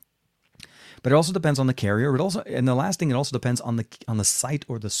T-Mobile. But it also depends on the carrier. And the last thing, it also depends on the site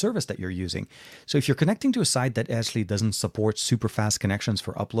or the service that you're using. So if you're connecting to a site that actually doesn't support super fast connections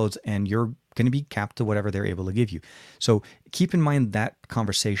for uploads, and you're going to be capped to whatever they're able to give you. So keep in mind that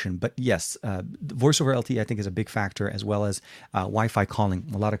conversation. But yes, voice over LTE I think is a big factor, as well as Wi-Fi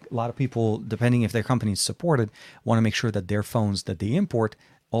calling. A lot of people, depending if their company is supported, want to make sure that their phones that they import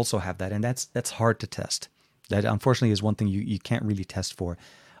also have that, and that's hard to test. That unfortunately is one thing you can't really test for.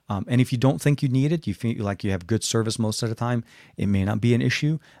 And if you don't think you need it, you feel like you have good service most of the time, it may not be an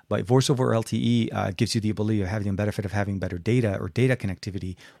issue. But voice over LTE gives you the ability of having the benefit of having better data or data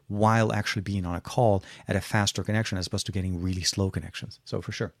connectivity while actually being on a call at a faster connection, as opposed to getting really slow connections. So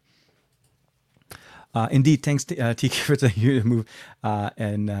for sure. Indeed, thanks to TK for the move,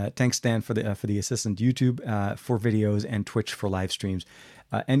 and thanks Dan for the assistant, YouTube for videos, and Twitch for live streams.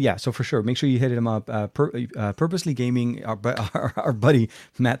 And yeah, so for sure, make sure you hit him up. Purposely Gaming, our buddy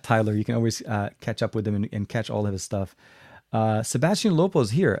Matt Tyler. You can always catch up with him and catch all of his stuff. Sebastian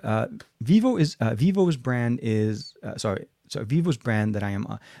Lopez here. Vivo's brand is so Vivo's brand that I am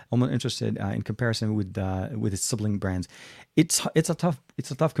almost interested in comparison with its sibling brands. It's a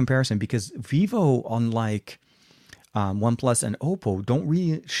tough comparison because Vivo, unlike OnePlus and Oppo, don't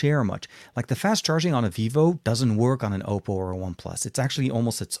really share much. Like the fast charging on a Vivo doesn't work on an Oppo or a OnePlus. It's actually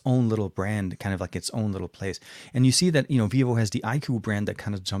almost its own little brand, kind of like its own little place. And you see that, Vivo has the iQOO brand that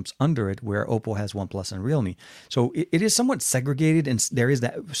kind of jumps under it, where Oppo has OnePlus and Realme. So it is somewhat segregated, and there is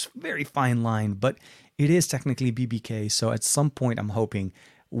that very fine line, but it is technically BBK. So at some point, I'm hoping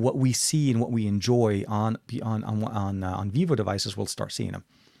what we see and what we enjoy on Vivo devices, we'll start seeing them.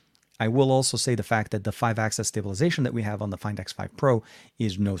 I will also say the fact that the 5-axis stabilization that we have on the Find X5 Pro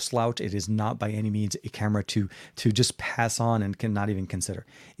is no slouch. It is not by any means a camera to just pass on and cannot even consider.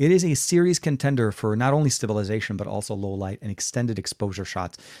 It is a serious contender for not only stabilization, but also low light and extended exposure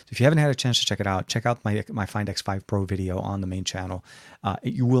shots. So if you haven't had a chance to check out my Find X5 Pro video on the main channel.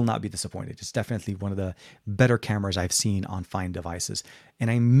 You will not be disappointed. It's definitely one of the better cameras I've seen on Find devices.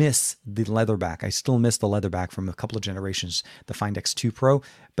 And I miss the leatherback. I still miss the leatherback from a couple of generations, the Find X2 Pro,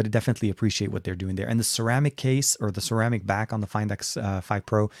 but I definitely appreciate what they're doing there. And the ceramic case or the ceramic back on the Find X5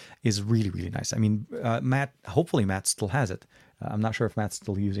 Pro is really, really nice. I mean, hopefully Matt still has it. I'm not sure if Matt's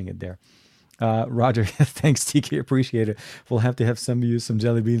still using it there. Roger, thanks, TK. Appreciate it. We'll have to have some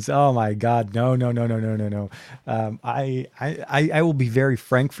jelly beans. Oh my God, no. I will be very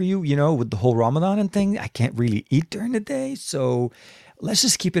frank for you. With the whole Ramadan and thing, I can't really eat during the day, so let's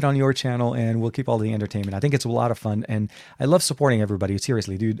just keep it on your channel, and we'll keep all the entertainment. I think it's a lot of fun, and I love supporting everybody.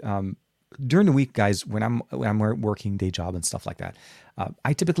 Seriously, dude. During the week, guys, when I'm working day job and stuff like that,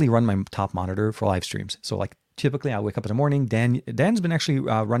 I typically run my top monitor for live streams. So like typically I wake up in the morning. Dan's been actually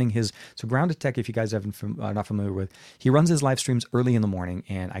running his, so Grounded Tech, if you guys are not familiar with, he runs his live streams early in the morning,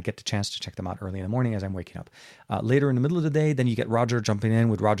 and I get the chance to check them out early in the morning as I'm waking up. Later in the middle of the day, then you get Roger jumping in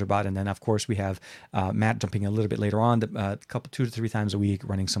with RogerBot, and then of course we have Matt jumping a little bit later on, a couple 2 to 3 times a week,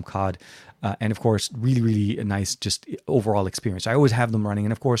 running some COD, and of course really, really a nice just overall experience. I always have them running,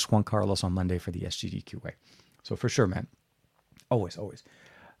 and of course Juan Carlos on Monday for the SGDQA. So for sure, man. Always.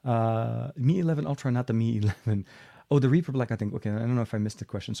 Mi 11 Ultra, not the Mi 11. Oh, the Reaper Black, I think. Okay, I don't know if I missed the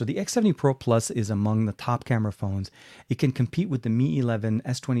question. So the X70 Pro Plus is among the top camera phones. It can compete with the Mi 11,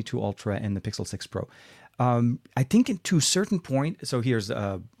 S22 Ultra, and the Pixel 6 Pro. I think to a certain point, so here's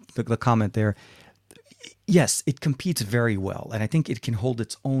the comment there. Yes, it competes very well, and I think it can hold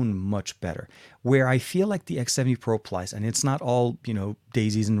its own much better. Where I feel like the X70 Pro Plus, and it's not all,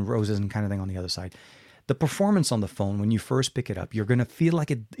 daisies and roses and kind of thing on the other side, the performance on the phone when you first pick it up, you're going to feel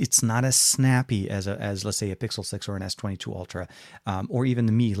like it's not as snappy as let's say a Pixel 6 or an S22 Ultra, or even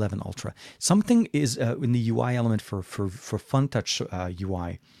the Mi 11 Ultra. Something is in the UI element for FunTouch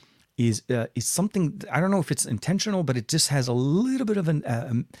UI is something, I don't know if it's intentional, but it just has a little bit of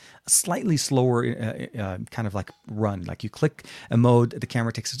a slightly slower kind of like run. Like you click a mode, the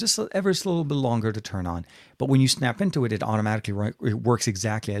camera takes just ever so little bit longer to turn on. But when you snap into it, it automatically it works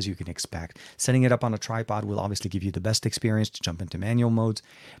exactly as you can expect. Setting it up on a tripod will obviously give you the best experience to jump into manual modes.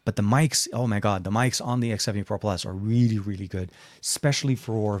 But the mics, oh my God, the mics on the X70 Pro Plus are really, really good, especially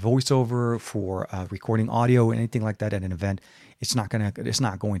for voiceover, for recording audio, anything like that at an event. It's not going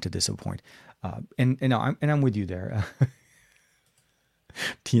to disappoint. I'm with you there.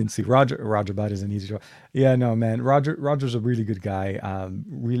 TNC Roger Bot is an easy draw. Yeah, no, man. Roger's a really good guy.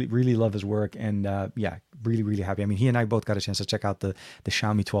 Really love his work, and really happy. I mean, he and I both got a chance to check out the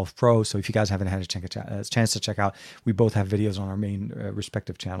Xiaomi 12 Pro. So if you guys haven't had a chance to check out, we both have videos on our main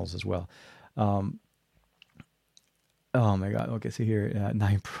respective channels as well. Oh my God. Okay, so here,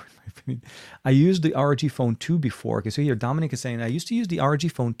 9 Pro. I used the ROG Phone 2 before. Okay, so here, Dominic is saying, I used to use the ROG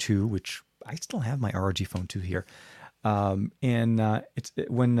Phone 2, which I still have my ROG Phone 2 here. It's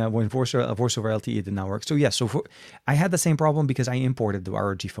when voiceover LTE did not work. So yeah, I had the same problem because I imported the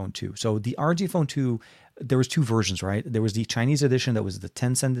ROG Phone 2. So the ROG Phone 2, there was 2 versions, right? There was the Chinese edition that was the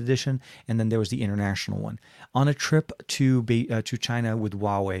 10-cent edition, and then there was the international one. On a trip to China with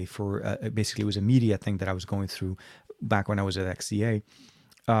Huawei for basically it was a media thing that I was going through back when I was at XCA.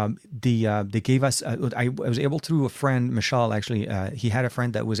 They gave us, I was able through a friend, Michelle, actually, he had a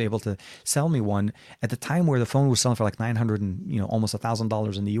friend that was able to sell me one at the time where the phone was selling for like $900 and, almost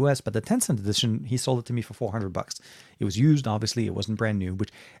 $1,000 in the US, but the 10-cent edition, he sold it to me for $400. It was used, obviously, it wasn't brand new,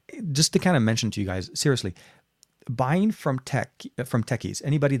 which just to kind of mention to you guys, seriously, buying from techies,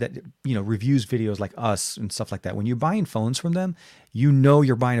 anybody that, reviews videos like us and stuff like that, when you're buying phones from them,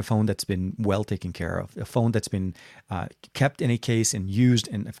 you're buying a phone that's been well taken care of, a phone that's been kept in a case and used.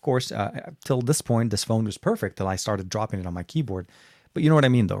 And of course, till this point, this phone was perfect till I started dropping it on my keyboard. But you know what I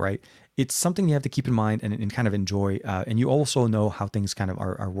mean, though, right? It's something you have to keep in mind and kind of enjoy. And you also know how things kind of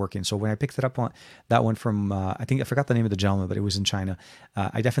are working. So when I picked it up on that one from, I think I forgot the name of the gentleman, but it was in China.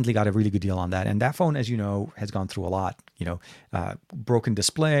 I definitely got a really good deal on that. And that phone, as you know, has gone through a lot. Broken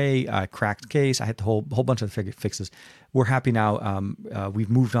display, cracked case. I had the whole bunch of fixes. We're happy now. We've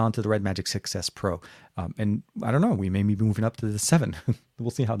moved on to the Red Magic 6S Pro. And I don't know, we may be moving up to the 7. We'll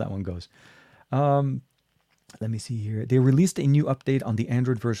see how that one goes. Let me see here. They released a new update on the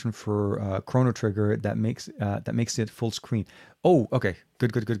Android version for Chrono Trigger that makes it full screen. Oh, okay.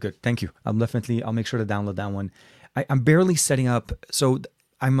 Good. Thank you. I'll make sure to download that one. I'm barely setting up. So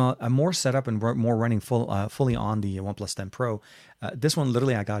I'm more set up and more running fully on the OnePlus 10 Pro. This one,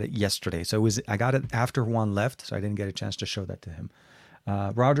 literally, I got it yesterday. So I got it after one left, so I didn't get a chance to show that to him.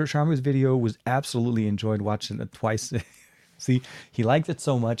 Roger Sharma's video was absolutely enjoyed watching it twice. See, he liked it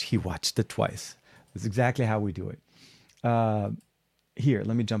so much, he watched it twice. That's exactly how we do it. Here,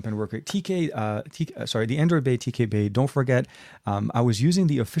 let me jump in real quick. The Android Bay, TKBAY. Don't forget, I was using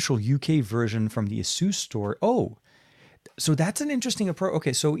the official UK version from the ASUS store. Oh, so that's an interesting approach.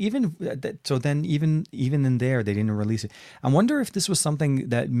 Okay, so even in there, they didn't release it. I wonder if this was something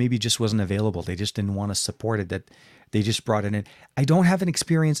that maybe just wasn't available. They just didn't want to support it. That they just brought it in. I don't have an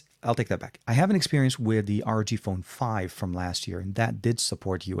experience. I'll take that back. I have an experience with the ROG Phone 5 from last year, and that did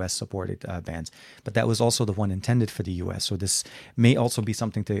support US supported bands. But that was also the one intended for the US. So this may also be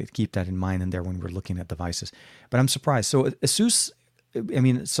something to keep that in mind in there when we're looking at devices. But I'm surprised. So ASUS, I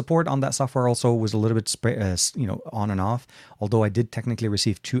mean, support on that software also was a little bit, on and off. Although I did technically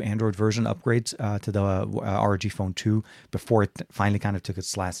receive 2 Android version upgrades to the ROG Phone 2 before it finally kind of took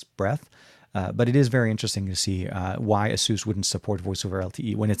its last breath. But it is very interesting to see why ASUS wouldn't support voice over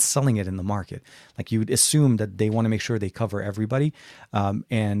LTE when it's selling it in the market. Like, you would assume that they want to make sure they cover everybody. I'm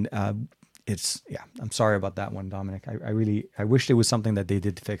sorry about that one, Dominic. I wish it was something that they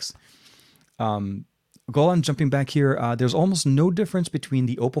did fix. Golan, jumping back here, there's almost no difference between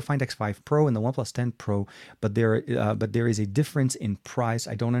the Oppo Find X5 Pro and the OnePlus 10 Pro, but there is a difference in price.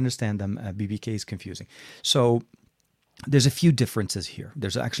 I don't understand them. BBK is confusing. So there's a few differences here.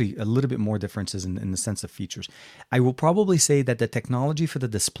 There's actually a little bit more differences in the sense of features. I will probably say that the technology for the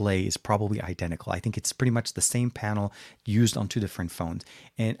display is probably identical. I think it's pretty much the same panel used on 2 different phones.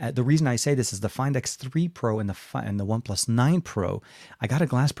 And the reason I say this is the Find X3 Pro and the OnePlus 9 Pro. I got a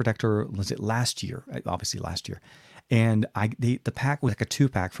glass protector, was it last year? Obviously last year. And the pack was like a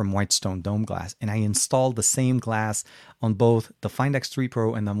 2-pack from Whitestone Dome Glass. And I installed the same glass on both the Find X3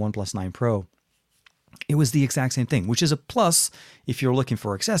 Pro and the OnePlus 9 Pro. It was the exact same thing, which is a plus if you're looking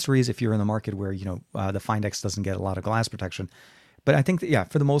for accessories, if you're in the market where, the Find X doesn't get a lot of glass protection. But I think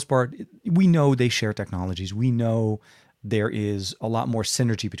that, for the most part, we know they share technologies. We know there is a lot more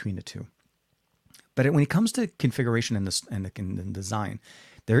synergy between the two. But when it comes to configuration and the design,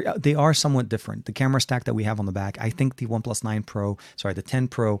 they are somewhat different. The camera stack that we have on the back, I think the the 10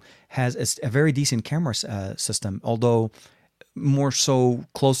 Pro has a very decent camera system, although more so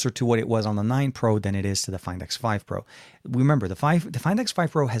closer to what it was on the 9 Pro than it is to the Find X5 Pro. Remember, the Find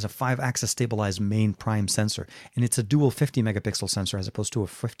X5 Pro has a 5-axis stabilized main prime sensor, and it's a dual 50-megapixel sensor as opposed to a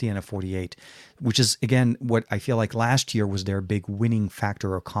 50 and a 48, which is, again, what I feel like last year was their big winning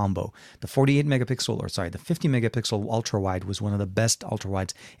factor or combo. The 50-megapixel ultra-wide was one of the best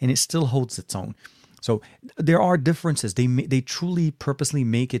ultra-wides, and it still holds its own. So there are differences. They truly purposely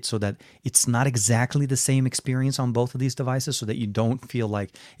make it so that it's not exactly the same experience on both of these devices, so that you don't feel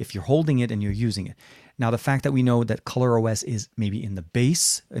like if you're holding it and you're using it. Now, the fact that we know that ColorOS is maybe in the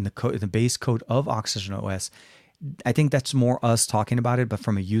base code of Oxygen OS, I think that's more us talking about it. But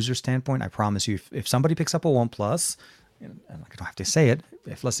from a user standpoint, I promise you, if somebody picks up a OnePlus, and I don't have to say it,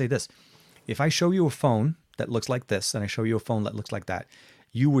 let's say this: if I show you a phone that looks like this and I show you a phone that looks like that,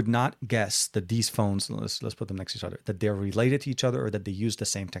 you would not guess that these phones, let's put them next to each other, that they're related to each other or that they use the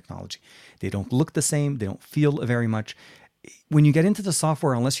same technology. They don't look the same. They don't feel very much. When you get into the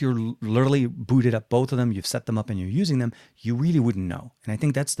software, unless you're literally booted up both of them, you've set them up and you're using them, you really wouldn't know. And I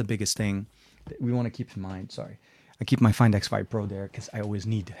think that's the biggest thing that we want to keep in mind. Sorry. I keep my Find X5 Pro there because I always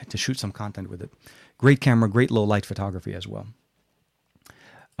need to shoot some content with it. Great camera, great low light photography as well.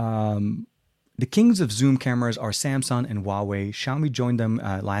 The kings of zoom cameras are Samsung and Huawei. Xiaomi joined them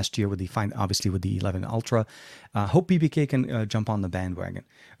last year with the 11 Ultra. Hope BBK can jump on the bandwagon,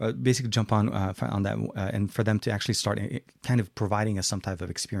 basically jump on that, and for them to actually start kind of providing us some type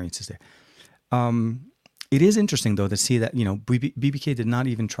of experiences there. It is interesting, though, to see that, BBK did not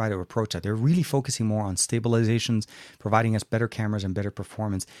even try to approach that. They're really focusing more on stabilizations, providing us better cameras and better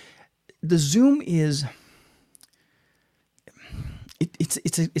performance. The zoom is...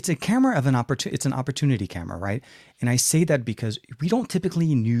 it's a camera of an opportunity. It's an opportunity camera, right? And I say that because we don't typically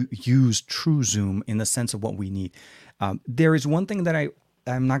use true zoom in the sense of what we need. There is one thing that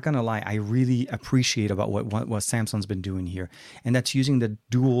I'm not gonna lie, I really appreciate about what Samsung's been doing here, and that's using the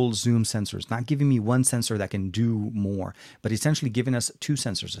dual zoom sensors, not giving me one sensor that can do more, but essentially giving us two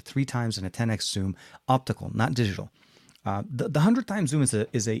sensors, a 3 times and a 10x zoom, optical, not digital. The 100 times zoom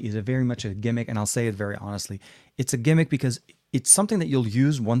is a very much a gimmick, and I'll say it very honestly. It's a gimmick because it's something that you'll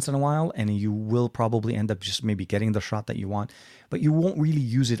use once in a while, and you will probably end up just maybe getting the shot that you want, but you won't really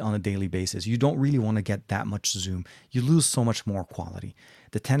use it on a daily basis. You don't really want to get that much zoom. You lose so much more quality.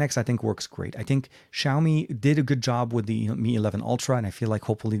 The 10x I think works great. I think Xiaomi did a good job with the Mi 11 Ultra, and I feel like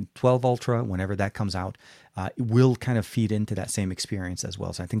hopefully 12 Ultra, whenever that comes out, it will kind of feed into that same experience as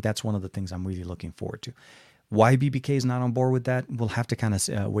well. So I think that's one of the things I'm really looking forward to. Why BBK is not on board with that, we'll have to kind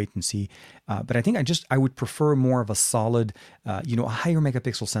of wait and see. But I think I would prefer more of a solid, a higher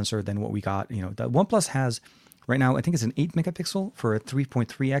megapixel sensor than what we got. The OnePlus has right now, I think it's an 8 megapixel for a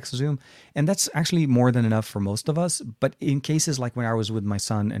 3.3x zoom. And that's actually more than enough for most of us. But in cases like when I was with my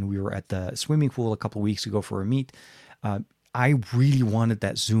son and we were at the swimming pool a couple of weeks ago for a meet, I really wanted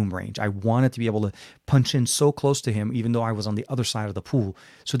that zoom range. I wanted to be able to punch in so close to him, even though I was on the other side of the pool.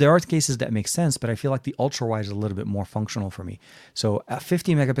 So there are cases that make sense, but I feel like the ultra wide is a little bit more functional for me. So a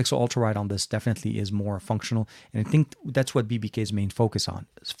 50 megapixel ultra wide on this definitely is more functional. And I think that's what BBK's main focus on.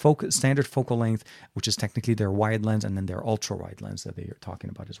 Standard focal length, which is technically their wide lens, and then their ultra wide lens that they are talking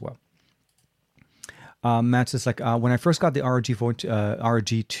about as well. Matt's just like, when I first got the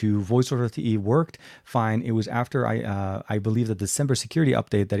RG2 voice over LTE worked fine. It was after I believe the December security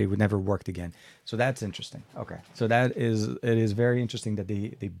update that it would never worked again. So that's interesting. Okay, so it is very interesting that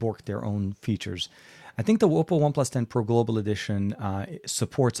they borked their own features. I think the Oppo OnePlus 10 Pro Global Edition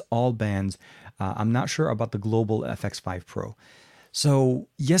supports all bands. I'm not sure about the Global FX5 Pro. So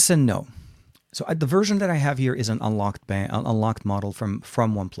yes and no. So the version that I have here is an unlocked model from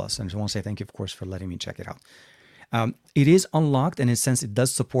OnePlus, and I just want to say thank you, of course, for letting me check it out. It is unlocked, and in a sense, it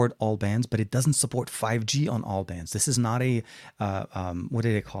does support all bands, but it doesn't support 5G on all bands. This is not a what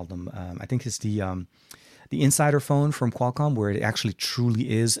do they call them? I think it's the Insider phone from Qualcomm, where it actually truly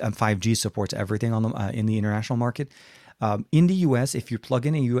is 5G supports everything on in the international market. In the US, if you plug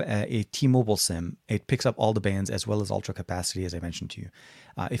in a T-Mobile SIM, it picks up all the bands as well as ultra capacity, as I mentioned to you.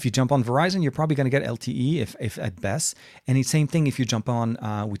 If you jump on Verizon, you're probably going to get LTE, if at best. And the same thing if you jump on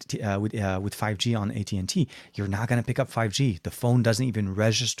with 5G on AT&T, you're not going to pick up 5G. The phone doesn't even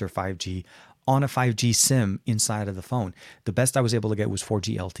register 5G on a 5G SIM inside of the phone. The best I was able to get was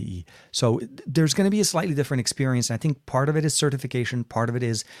 4G LTE. So there's going to be a slightly different experience. And I think part of it is certification, part of it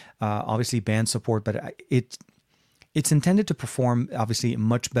is obviously band support, but it's intended to perform, obviously,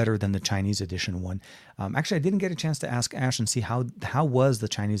 much better than the Chinese edition one. Actually, I didn't get a chance to ask Ash and see how was the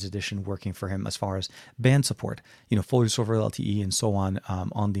Chinese edition working for him as far as band support, fully over LTE and so on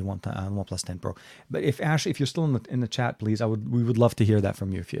the OnePlus 10 Pro. But if Ash, if you're still in the chat, please, we would love to hear that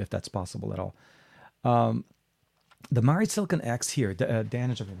from you if that's possible at all. The Mari Silicon X here,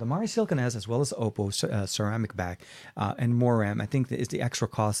 Dan is jumping. The Mari Silicon S, as well as the Oppo ceramic back and more RAM, I think that is the extra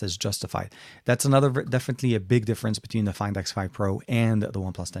cost is justified. That's definitely a big difference between the Find X5 Pro and the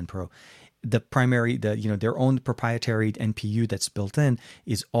OnePlus 10 Pro. The primary, their own proprietary NPU that's built in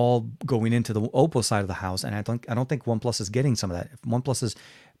is all going into the Oppo side of the house, and I don't think OnePlus is getting some of that. OnePlus is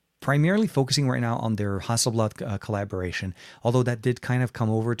primarily focusing right now on their Hasselblad collaboration, although that did kind of come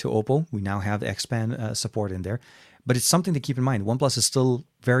over to Oppo. We now have the X-Band support in there. But it's something to keep in mind. OnePlus is still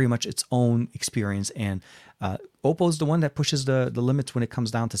very much its own experience, and Oppo is the one that pushes the limits when it comes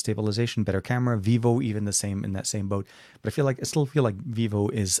down to stabilization, better camera. Vivo even the same in that same boat. But I still feel like Vivo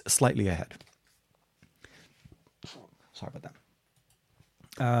is slightly ahead. Sorry about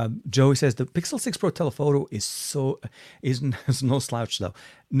that. Joey says the Pixel 6 Pro telephoto is no slouch though.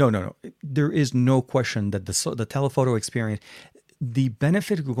 No. There is no question that the telephoto experience. The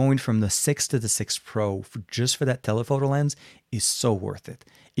benefit of going from the 6 to the 6 Pro just for that telephoto lens is so worth it.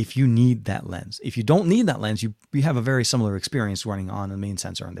 If you need that lens, if you don't need that lens, you have a very similar experience running on the main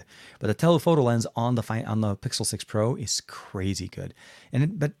sensor on there. But the telephoto lens on the Pixel 6 Pro is crazy good,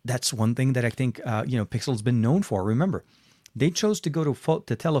 but that's one thing that I think Pixel's been known for. Remember, they chose to go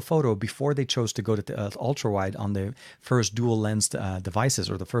to telephoto before they chose to go to ultra wide on the first dual lens devices,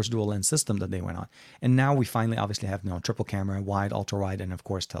 or the first dual lens system that they went on. And now we finally obviously have triple camera, wide, ultra wide, and of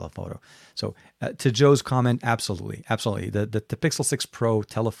course telephoto. So to Joe's comment, absolutely. The Pixel 6 Pro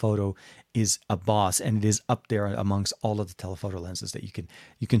telephoto is a boss, and it is up there amongst all of the telephoto lenses that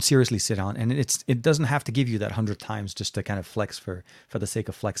you can seriously sit on. And it doesn't have to give you that 100 times just to kind of flex for the sake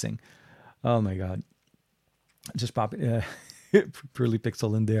of flexing. Oh my God. Just pop it. Purely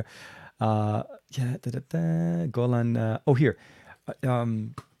pixel in there. Yeah, Golan. Oh, here.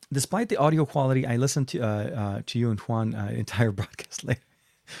 Um, Despite the audio quality, I listened to you and Juan entire broadcast later.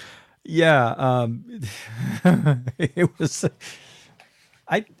 Yeah, it was.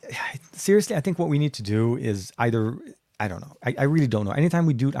 Seriously, I think what we need to do is either, I don't know. I really don't know. Anytime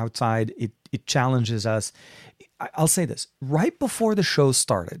we do it outside, it challenges us. I'll say this right before the show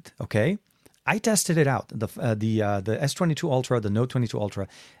started. Okay, I tested it out. The S22 Ultra, the Note 22 Ultra,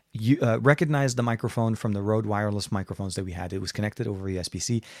 you recognized the microphone from the Rode wireless microphones that we had. It was connected over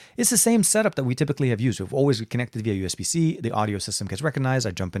USB-C. It's the same setup that we typically have used. We've always connected via USB-C. The audio system gets recognized.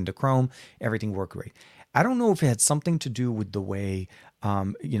 I jump into Chrome. Everything worked great. I don't know if it had something to do with the way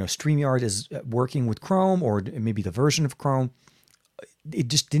StreamYard is working with Chrome, or maybe the version of Chrome. It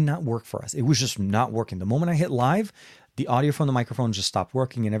just did not work for us. It was just not working. The moment I hit live, the audio from the microphone just stopped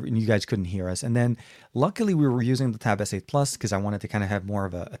working, and you guys couldn't hear us. And then luckily we were using the Tab S8 Plus because I wanted to kind of have more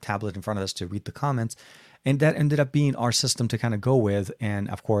of a tablet in front of us to read the comments. And that ended up being our system to kind of go with. And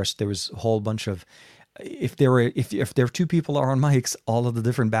of course, there was a whole bunch of, if there are two people are on mics, all of the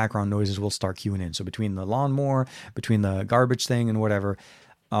different background noises will start queuing in. So between the lawnmower, between the garbage thing and whatever,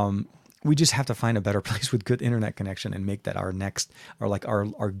 we just have to find a better place with good internet connection and make that our next, or like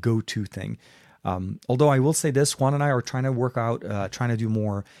our go-to thing. Although I will say this, Juan and I are trying to work out, trying to do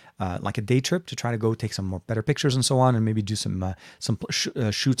more like a day trip to try to go take some more better pictures and so on, and maybe do some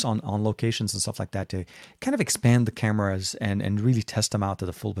shoots on locations and stuff like that to kind of expand the cameras and really test them out to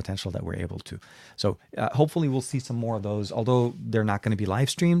the full potential that we're able to. So hopefully we'll see some more of those, although they're not going to be live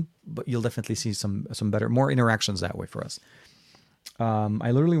streamed, but you'll definitely see some better, more interactions that way for us. I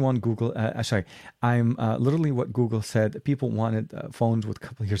literally want Google. I'm literally what Google said. People wanted phones with a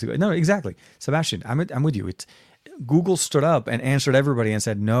couple of years ago. No, exactly, Sebastian. I'm with you. It's Google stood up and answered everybody and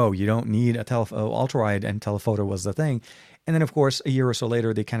said, "No, you don't need a ultra wide," and telephoto was the thing. And then, of course, a year or so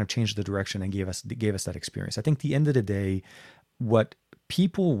later, they kind of changed the direction and gave us that experience. I think at the end of the day, what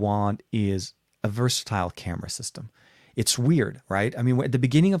people want is a versatile camera system. It's weird, right? I mean, at the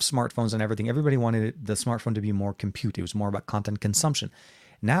beginning of smartphones and everything, everybody wanted the smartphone to be more compute. It was more about content consumption.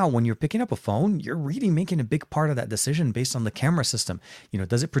 Now, when you're picking up a phone, you're really making a big part of that decision based on the camera system.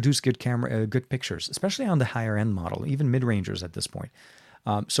 Does it produce good good pictures, especially on the higher end model, even mid-rangers at this point.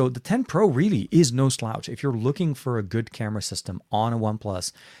 So the 10 Pro really is no slouch. If you're looking for a good camera system on a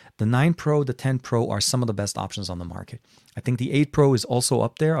OnePlus, the 9 Pro, the 10 Pro are some of the best options on the market. I think the 8 Pro is also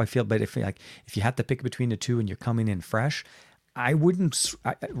up there. I feel, but if you had to pick between the two and you're coming in fresh,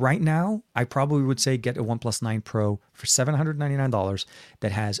 right now, I probably would say get a OnePlus 9 Pro for $799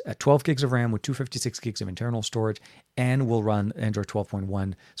 that has 12 gigs of RAM with 256 gigs of internal storage and will run Android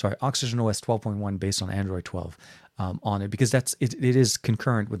 12.1, Oxygen OS 12.1 based on Android 12 on it, because it is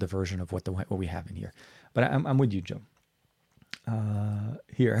concurrent with the version of what we have in here. But I'm with you, Joe.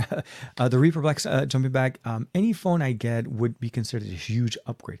 Here, the Reaperblex, jumping back, any phone I get would be considered a huge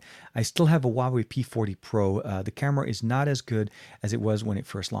upgrade. I still have a Huawei P40 Pro. The camera is not as good as it was when it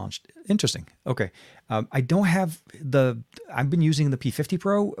first launched. Interesting. Okay. I don't have I've been using the P50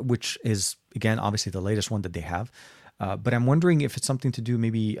 Pro, which is, again, obviously the latest one that they have. But I'm wondering if it's something to do,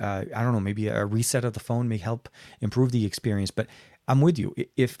 maybe, I don't know, maybe a reset of the phone may help improve the experience. But I'm with you.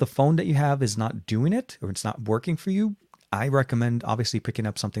 If the phone that you have is not doing it, or it's not working for you, I recommend obviously picking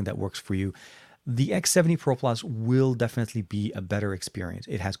up something that works for you. The X70 Pro Plus will definitely be a better experience.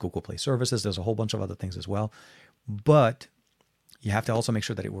 It has Google Play services. There's a whole bunch of other things as well. But you have to also make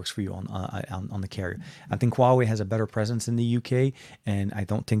sure that it works for you on the carrier. I think Huawei has a better presence in the UK, and I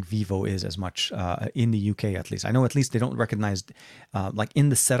don't think Vivo is as much in the UK, at least. I know at least they don't recognize, like in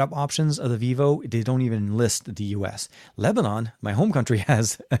the setup options of the Vivo, they don't even list the US. Lebanon, my home country,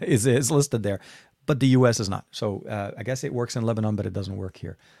 is listed there, but the US is not. So I guess it works in Lebanon, but it doesn't work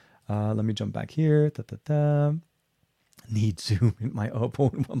here. Let me jump back here. Need zoom in my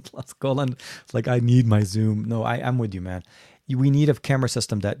Oppo OnePlus colon. It's like I need my zoom. No, I'm with you, man. We need a camera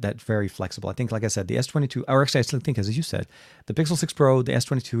system that's very flexible. I think, like I said, the S22, or actually I still think, as you said, the Pixel 6 Pro, the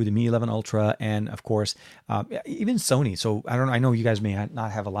S22, the Mi 11 Ultra, and of course, even Sony. So I know you guys may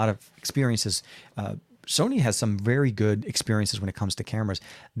not have a lot of experiences. Sony has some very good experiences when it comes to cameras.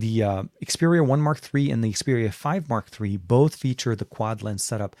 The Xperia 1 Mark III and the Xperia 5 Mark III both feature the quad lens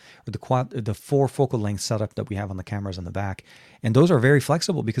setup, or the 4 focal length setup that we have on the cameras on the back. And those are very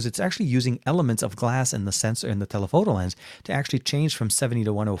flexible because it's actually using elements of glass in the sensor and the telephoto lens to actually change from 70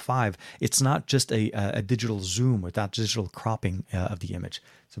 to 105. It's not just a digital zoom or that digital cropping of the image.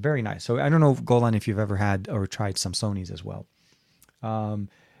 So very nice. So I don't know, Golan, if you've ever had or tried some Sonys as well.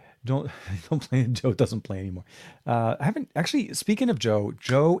 don't don't play. Joe doesn't play anymore. I haven't actually. Speaking of Joe,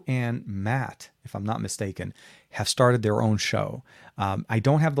 Joe and Matt, if I'm not mistaken, have started their own show. I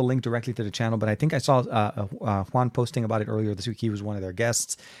don't have the link directly to the channel, but I think I saw Juan posting about it earlier this week. He was one of their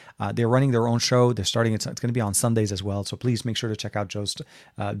guests. They're running their own show. They're starting. It's going to be on Sundays as well. So please make sure to check out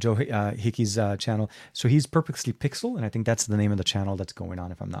Joe Hickey's channel. So he's Purposely Pixel, and I think that's the name of the channel that's going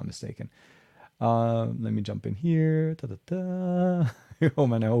on, if I'm not mistaken. Let me jump in here. Da-da-da. Oh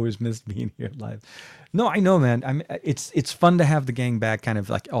man, I always miss being here live. No, I know, man. It's fun to have the gang back, kind of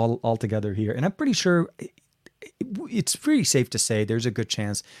like all together here, and I'm pretty sure it's pretty safe to say there's a good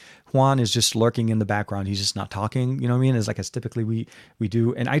chance Juan is just lurking in the background. He's just not talking. You know what I mean? It's like as typically we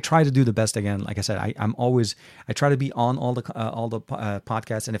do, and I try to do the best again. Like I said, I try to be on all the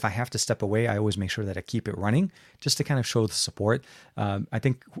podcasts, and if I have to step away, I always make sure that I keep it running just to kind of show the support. I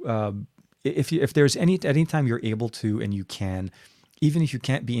think. If there's any time you're able to and you can, even if you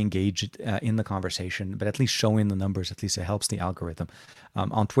can't be engaged in the conversation, but at least showing the numbers, at least it helps the algorithm.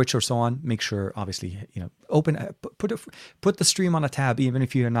 On Twitch or so on, make sure obviously open put the stream on a tab, even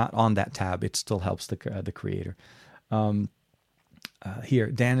if you're not on that tab, it still helps the creator. Here,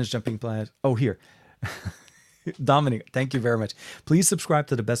 Dan is jumping plans. Oh, here. Dominic, thank you very much. Please subscribe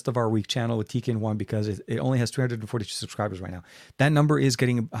to the Best of Our Week channel with TK and Juan because it only has 342 subscribers right now. That number is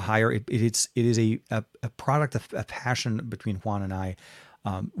getting higher. It is a product of a passion between Juan and I.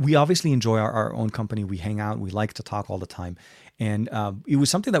 We obviously enjoy our own company. We hang out. We like to talk all the time. And it was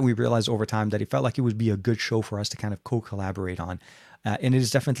something that we realized over time that it felt like it would be a good show for us to kind of co-collaborate on. And it is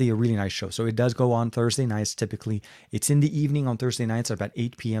definitely a really nice show. So it does go on Thursday nights typically. It's in the evening on Thursday nights at about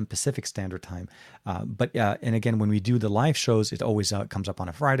 8 p.m. Pacific Standard Time. And again, when we do the live shows, it always comes up on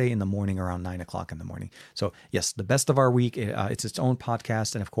a Friday in the morning around 9 o'clock in the morning. So yes, the Best of Our Week, it's its own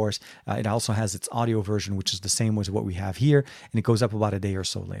podcast. And of course, it also has its audio version, which is the same as what we have here. And it goes up about a day or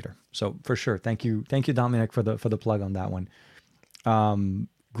so later. So for sure. Thank you, Dominic, for the plug on that one.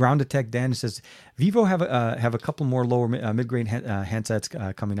 Grounded Tech Dan says Vivo have a couple more lower mid-grade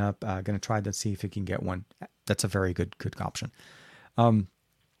handsets coming up. Going to try to see if we can get one. That's a very good option.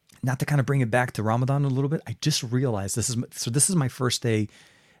 Not to kind of bring it back to Ramadan a little bit, I just realized this is my first day.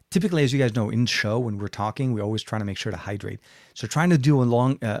 Typically, as you guys know, in show when we're talking, we always try to make sure to hydrate. So trying to do a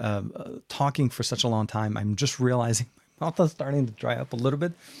long talking for such a long time, I'm just realizing my mouth is starting to dry up a little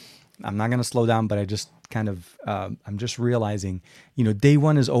bit. I'm not going to slow down, but I just kind of, I'm just realizing, day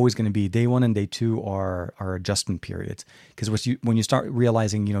one is always going to be day one and day two are adjustment periods. Because when you start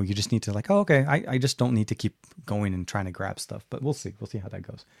realizing, you just need to like, oh, okay, I just don't need to keep going and trying to grab stuff, but we'll see how that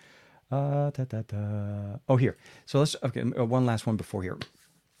goes. Oh, here. So okay, one last one before here.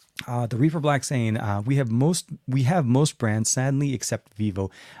 The Reaper Black saying we have most brands sadly except Vivo.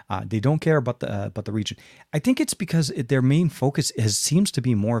 They don't care about the region. I think it's because their main focus seems to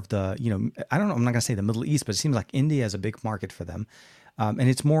be more of the I don't know, I'm not gonna say the Middle East, but it seems like India is a big market for them, and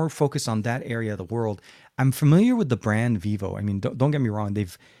it's more focused on that area of the world. I'm familiar with the brand Vivo. I mean, don't get me wrong,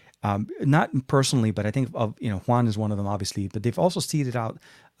 they've not personally, but I think Juan is one of them, obviously. But they've also seeded out,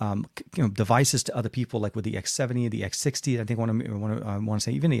 devices to other people, like with the X70, the X60. I think I want to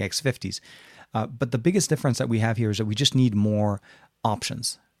say even the X50s. But the biggest difference that we have here is that we just need more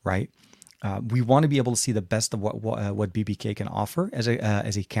options, right? We want to be able to see the best of what BBK can offer as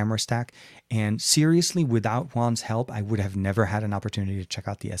a camera stack. And seriously, without Juan's help, I would have never had an opportunity to check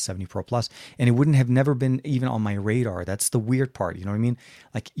out the S70 Pro Plus, and it wouldn't have never been even on my radar. That's the weird part. You know what I mean?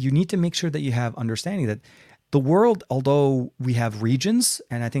 Like, you need to make sure that you have understanding that the world, although we have regions,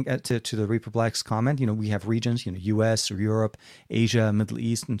 and I think to the Reaper Black's comment, we have regions, US or Europe, Asia, Middle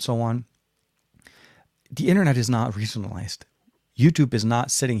East, and so on. The internet is not regionalized. YouTube is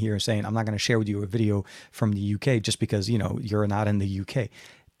not sitting here saying, I'm not going to share with you a video from the UK just because, you're not in the UK.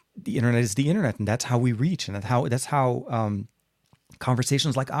 The internet is the internet, and that's how we reach. And that's how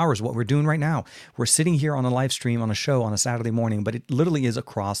conversations like ours, what we're doing right now, we're sitting here on a live stream on a show on a Saturday morning, but it literally is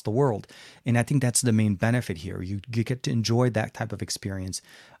across the world. And I think that's the main benefit here. You get to enjoy that type of experience,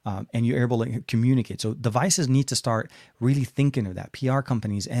 and you're able to communicate. So devices need to start really thinking of that. PR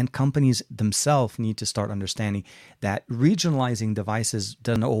companies and companies themselves need to start understanding that regionalizing devices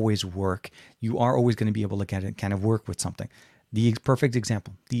doesn't always work. You are always going to be able to kind of work with something. The perfect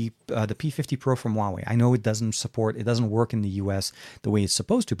example, the P50 Pro from Huawei. I know it doesn't work in the US the way it's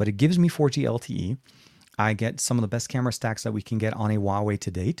supposed to, but it gives me 4G LTE. I get some of the best camera stacks that we can get on a Huawei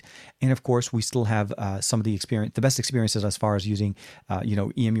to date. And of course, we still have some of the best experiences as far as using,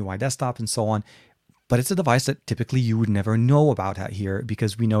 EMUI desktop and so on. But it's a device that typically you would never know about out here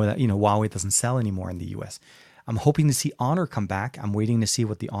because we know that, Huawei doesn't sell anymore in the US. I'm hoping to see Honor come back. I'm waiting to see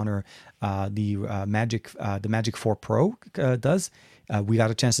what the Honor, the Magic 4 Pro does. We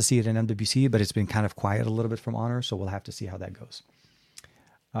got a chance to see it in MWC, but it's been kind of quiet a little bit from Honor, so we'll have to see how that goes.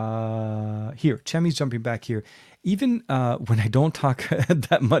 Here, Chemi's jumping back here. Even when I don't talk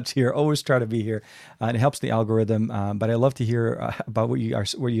that much here, always try to be here. And it helps the algorithm. But I love to hear about what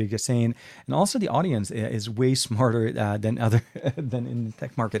you're saying, and also the audience is way smarter than than in the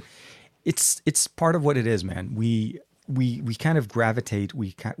tech market. It's part of what it is, man. We kind of gravitate.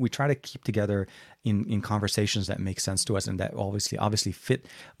 We try to keep together in conversations that make sense to us and that obviously fit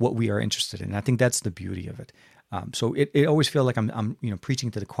what we are interested in. And I think that's the beauty of it. So it always feels like I'm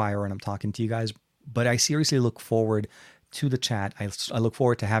preaching to the choir and I'm talking to you guys, but I seriously look forward to the chat. I look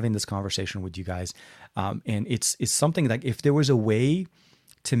forward to having this conversation with you guys. And it's something like if there was a way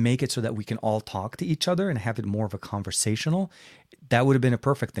to make it so that we can all talk to each other and have it more of a conversational, that would have been a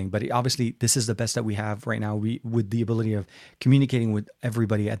perfect thing. But obviously this is the best that we have right now, with the ability of communicating with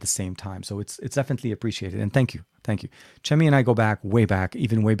everybody at the same time. So it's definitely appreciated. And thank you. Chemi and I go way back,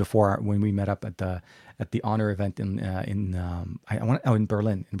 even way before when we met up at the Honor event in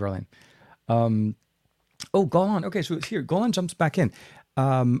Berlin. Golan. Okay, so here Golan jumps back in.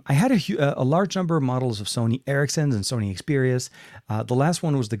 I had a large number of models of Sony Ericssons and Sony Xperias. The last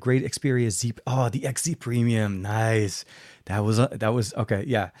one was the great Xperia Z. Oh, the XZ Premium. Nice. That was okay.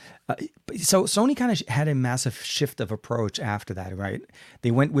 Yeah. So Sony kind of had a massive shift of approach after that, right?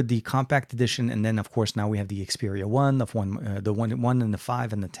 They went with the compact edition, and then of course now we have the Xperia 1, the 1 and the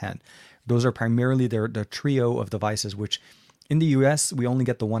 5 and the 10. Those are primarily their trio of devices, which in the US, we only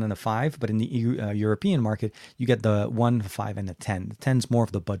get the 1 and the 5, but in the European market, you get the 1, the 5, and the 10. The 10 is more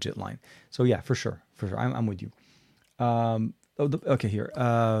of the budget line. So yeah, for sure. I'm with you. Okay, here.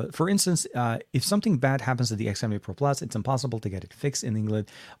 For instance, if something bad happens to the X70 Pro Plus, it's impossible to get it fixed in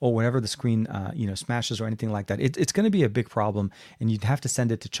England, or whenever the screen smashes or anything like that. It's going to be a big problem, and you'd have to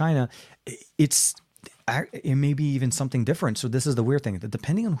send it to China. It may be even something different. So this is the weird thing, that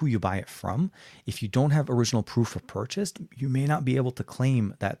depending on who you buy it from, if you don't have original proof of purchase, you may not be able to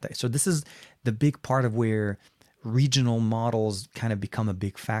claim that. So this is the big part of where regional models kind of become a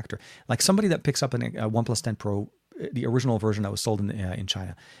big factor. Like somebody that picks up a OnePlus 10 Pro, the original version that was sold in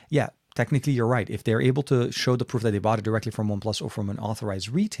China. Yeah, technically you're right. If they're able to show the proof that they bought it directly from OnePlus or from an authorized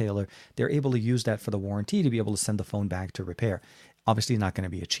retailer, they're able to use that for the warranty to be able to send the phone back to repair. Obviously, not going to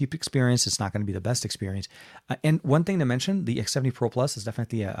be a cheap experience. It's not going to be the best experience. And one thing to mention, the X70 Pro Plus is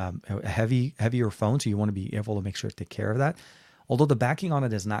definitely a heavier phone, so you want to be able to make sure to take care of that. Although the backing on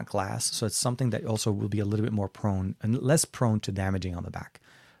it is not glass, so it's something that also will be a little bit more prone and less prone to damaging on the back.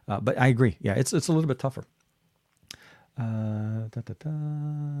 But I agree. Yeah, it's a little bit tougher.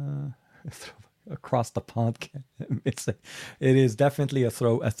 Across the pond, it is definitely a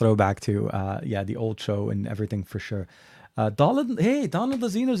throwback to the old show and everything for sure. Donald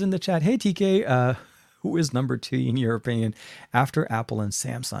Lazino's in the chat. Hey TK, who is number 2 in your opinion after Apple and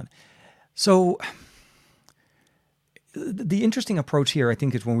Samsung? So the interesting approach here, I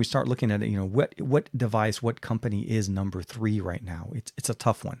think, is when we start looking at it. What device, what company is number 3 right now? It's a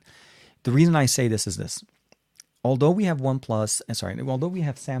tough one. The reason I say this is this. Although we have although we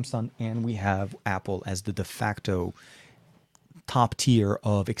have Samsung and we have Apple as the de facto top tier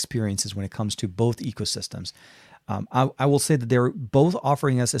of experiences when it comes to both ecosystems, I will say that they're both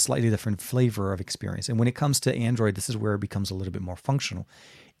offering us a slightly different flavor of experience. And when it comes to Android, this is where it becomes a little bit more functional.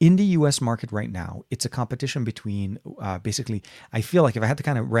 In the US market right now, it's a competition between basically, I feel like if I had to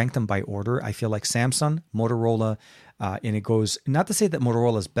kind of rank them by order, I feel like Samsung, Motorola, and it goes, not to say that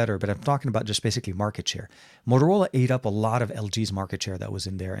Motorola is better, but I'm talking about just basically market share. Motorola ate up a lot of LG's market share that was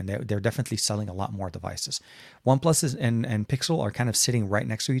in there, and they're definitely selling a lot more devices. OnePlus and Pixel are kind of sitting right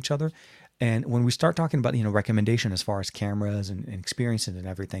next to each other. And when we start talking about, recommendation as far as cameras and experiences and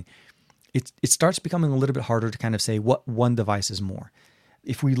everything, it starts becoming a little bit harder to kind of say what one device is more.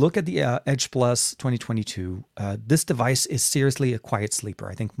 If we look at the Edge Plus 2022, this device is seriously a quiet sleeper.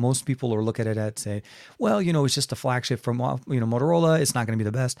 I think most people will look at it and say, well, it's just a flagship from Motorola. It's not going to be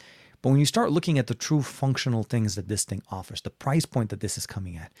the best. But when you start looking at the true functional things that this thing offers, the price point that this is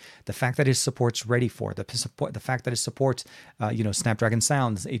coming at, the fact that it supports Ready for, the fact that it supports, Snapdragon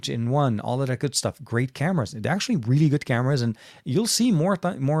Sounds, HN1, all of that good stuff, great cameras. They're actually really good cameras, and you'll see more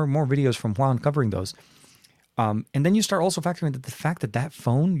videos from Juan covering those. And then you start also factoring in the fact that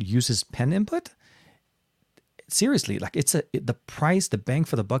phone uses pen input. Seriously, like the price, the bang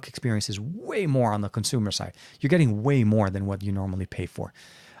for the buck experience is way more on the consumer side. You're getting way more than what you normally pay for.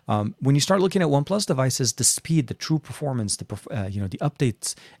 When you start looking at OnePlus devices, the speed, the true performance, the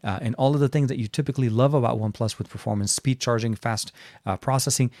updates, and all of the things that you typically love about OnePlus with performance, speed charging, fast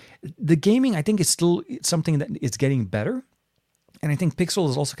processing, the gaming, I think, is still something that is getting better. And I think Pixel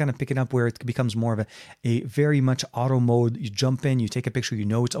is also kind of picking up where it becomes more of a very much auto mode. You jump in, you take a picture, you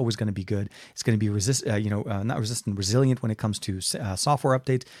know it's always going to be good. It's going to be not resistant, resilient when it comes to software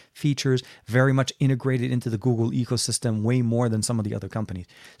updates, features, very much integrated into the Google ecosystem, way more than some of the other companies.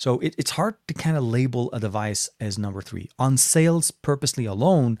 So it's hard to kind of label a device as number 3. On sales purposely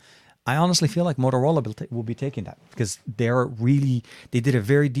alone, I honestly feel like Motorola will be taking that because they did a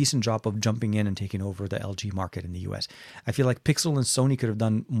very decent job of jumping in and taking over the LG market in the US. I feel like Pixel and Sony could have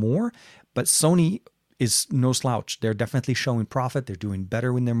done more, but Sony is no slouch. They're definitely showing profit. They're doing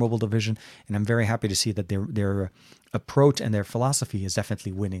better in their mobile division, and I'm very happy to see that their approach and their philosophy is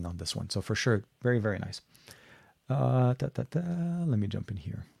definitely winning on this one. So for sure, very, very nice. Let me jump in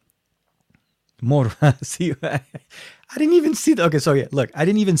here. More. See, I didn't even see the. Okay, so yeah, look, I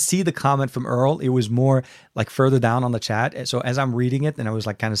didn't even see the comment from Earl. It was more like further down on the chat. So as I'm reading it, and I was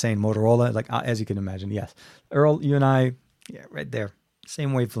like kind of saying Motorola, like as you can imagine, yes, Earl, you and I, yeah, right there,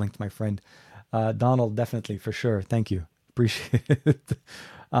 same wavelength, my friend. Donald, definitely for sure. Thank you, appreciate it.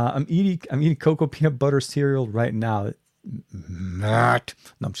 I'm eating cocoa peanut butter cereal right now. No,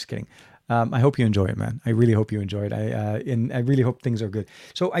 I'm just kidding. I hope you enjoy it, man. I really hope you enjoy it. And I really hope things are good.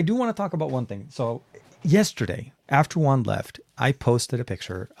 So I do want to talk about one thing. So yesterday, after Juan left, I posted a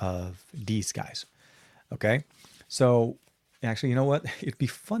picture of these guys. Okay. So actually, you know what? It'd be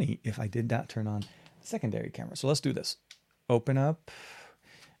funny if I did not turn on secondary camera. So let's do this. Open up.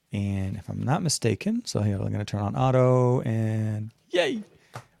 And if I'm not mistaken, so here, I'm going to turn on auto and yay,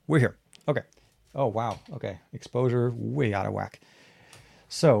 we're here. Okay. Oh, wow. Okay. Exposure way out of whack.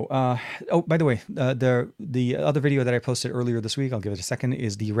 So, oh, by the way, the other video that I posted earlier this week, I'll give it a second,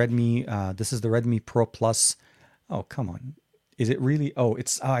 is the Redmi. This is the Redmi Pro Plus. Oh, come on. Is it really? Oh,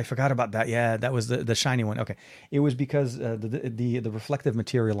 I forgot about that. Yeah, that was the shiny one. Okay. It was because the reflective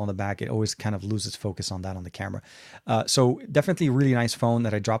material on the back, it always kind of loses focus on that on the camera. So definitely a really nice phone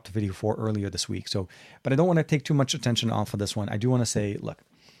that I dropped a video for earlier this week. So, but I don't want to take too much attention off of this one. I do want to say, look.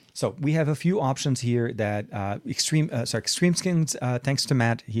 So we have a few options here that Extreme Skins, thanks to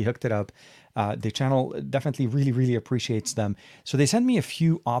Matt, he hooked it up. The channel definitely really appreciates them. So they sent me a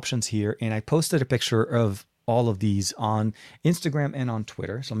few options here, and I posted a picture of all of these on Instagram and on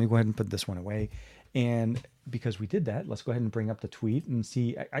Twitter. So let me go ahead and put this one away. And because we did that, let's go ahead and bring up the tweet and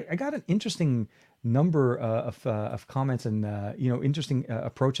see. I got an interesting number of comments and interesting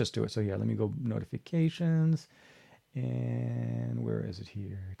approaches to it. So yeah, let me go notifications. And where is it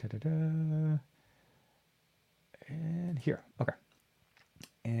here? And here. Okay.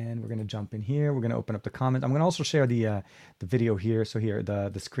 And we're going to jump in here. We're going to open up the comment. I'm going to also share the video here. So here,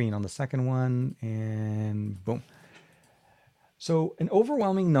 the screen on the second one, and boom. So an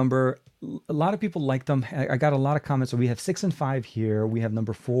overwhelming number. A lot of people like them. I got a lot of comments. So we have 6 and 5 here. We have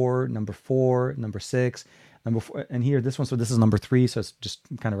number 4, number 6, number 4, and here this one. So this is number 3. So it's just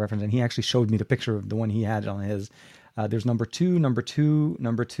kind of reference. And he actually showed me the picture of the one he had on his. There's number 2, number 5,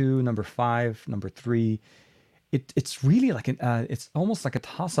 number 3. It's really like it's almost like a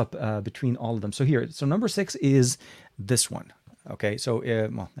toss up between all of them. So here, so number 6 is this one. Okay, so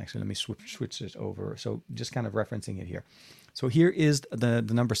well, actually, let me switch it over. So just kind of referencing it here. So here is the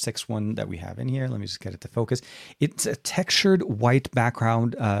number 6 one that we have in here. Let me just get it to focus. It's a textured white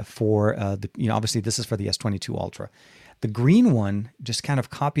background for obviously this is for the S22 Ultra. The green one just kind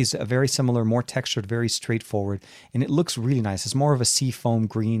of copies a very similar, more textured, very straightforward, and it looks really nice. It's more of a seafoam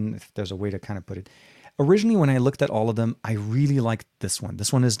green, if there's a way to kind of put it. Originally, when I looked at all of them, I really liked this one.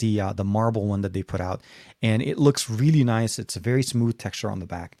 This one is the marble one that they put out, and it looks really nice. It's a very smooth texture on the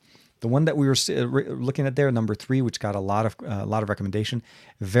back. The one that we were looking at there, number 3, which got a lot of recommendation,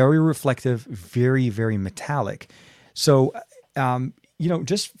 very reflective, very metallic. So.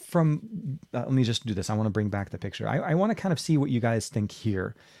 Just from, let me just do this. I want to bring back the picture. I want to kind of see what you guys think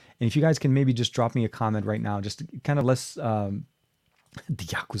here. And if you guys can maybe just drop me a comment right now, just kind of less, the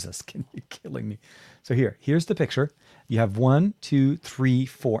Yakuza skin, you're killing me. So here's the picture. You have 1, 2, 3,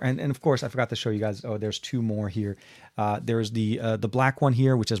 4. And of course, I forgot to show you guys, there's 2 more here. There's the black one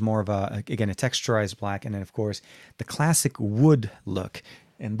here, which is more of a texturized black. And then of course, the classic wood look.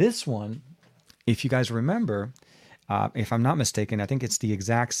 And this one, if you guys remember, if I'm not mistaken, I think it's the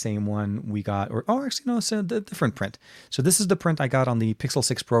exact same one we got, actually, no, it's a different print. So this is the print I got on the Pixel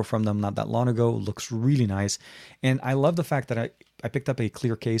 6 Pro from them not that long ago. It looks really nice. And I love the fact that I picked up a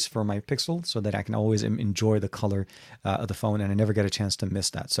clear case for my Pixel so that I can always enjoy the color of the phone, and I never get a chance to miss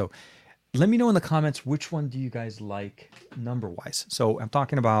that. So let me know in the comments, which one do you guys like number-wise? So I'm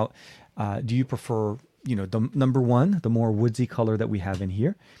talking about, do you prefer, the number 1, the more woodsy color that we have in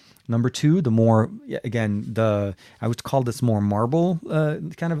here? Number 2, the more, again, I would call this more marble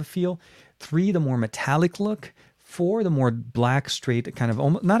kind of a feel. 3, the more metallic look. 4, the more black, straight, kind of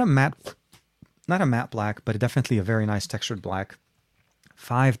almost not a matte black, but definitely a very nice textured black.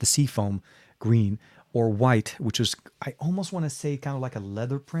 5, the seafoam green, or white, which is, I almost want to say kind of like a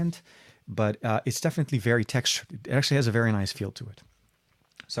leather print, but it's definitely very textured. It actually has a very nice feel to it.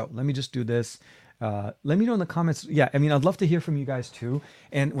 So let me just do this. Let me know in the comments. Yeah, I mean, I'd love to hear from you guys too.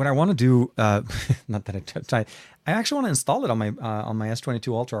 And what I want to do, not that I actually want to install it on my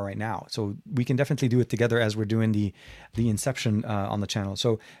S22 Ultra right now. So we can definitely do it together as we're doing the Inception on the channel.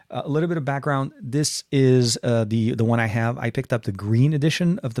 So a little bit of background. This is the one I have. I picked up the green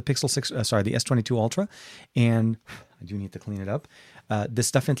edition of the Pixel 6, the S22 Ultra, and I do need to clean it up.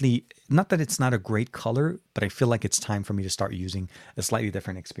 This definitely, not that it's not a great color, but I feel like it's time for me to start using a slightly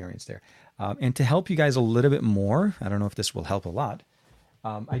different experience there. And to help you guys a little bit more, I don't know if this will help a lot.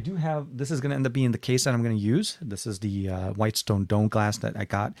 I do have, this is going to end up being the case that I'm going to use. This is the Whitestone dome glass that I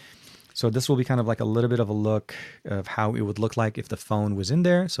got. So this will be kind of like a little bit of a look of how it would look like if the phone was in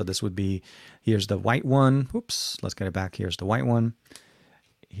there. So this would be, here's the white one. Oops, let's get it back. Here's the white one.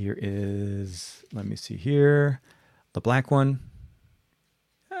 Here is, let me see here, the black one.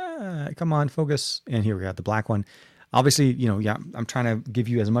 Come on, focus. And here we got the black one. Obviously, you know, yeah, I'm trying to give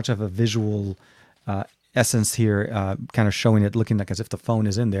you as much of a visual essence here, kind of showing it, looking like as if the phone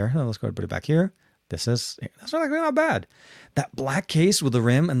is in there. Oh, let's go ahead and put it back here. That's not bad. That black case with the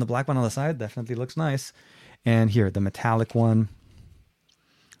rim and the black one on the side definitely looks nice. And here, the metallic one.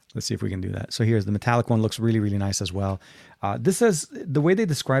 Let's see if we can do that. So here's the metallic one, looks really, really nice as well. This is, the way they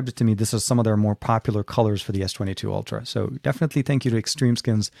described it to me, this is some of their more popular colors for the S22 Ultra. So definitely thank you to Extreme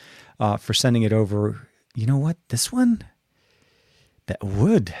Skins for sending it over. You know what? This one? That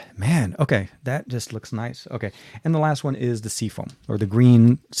wood, man. Okay, that just looks nice. Okay, and the last one is the seafoam, or the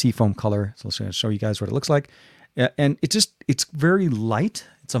green seafoam color. So I'm going to show you guys what it looks like. And it's very light.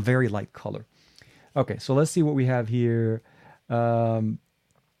 It's a very light color. Okay, so let's see what we have here. Okay,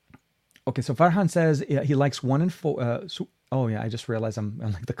 so Farhan says he likes 1 and 4. Oh yeah, I just realized I'm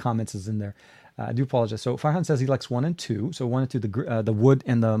like the comments is in there. I do apologize. So Farhan says he likes 1 and 2. So 1 and 2, the wood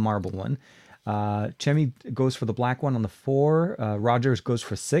and the marble one. Chemi goes for the black one on the 4. Rogers goes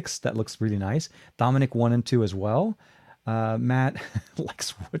for 6. That looks really nice. Dominic 1 and 2 as well. Matt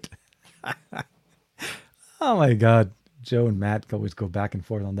likes wood. Oh my God, Joe and Matt always go back and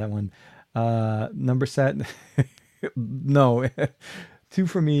forth on that one. Number set, no. 2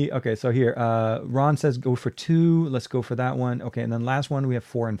 for me. Okay, so here, Ron says go for 2. Let's go for that one. Okay, and then last one we have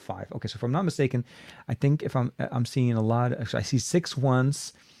 4 and 5. Okay, so if I'm not mistaken, I think if I'm seeing a lot. Actually, I see 6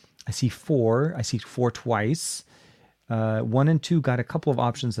 once. I see 4. I see 4 twice. 1 and 2 got a couple of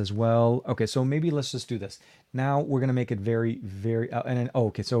options as well. Okay, so maybe let's just do this. Now we're gonna make it very, very. And then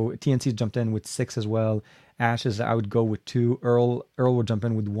okay, so TNC jumped in with 6 as well. Ashes, I would go with 2. Earl would jump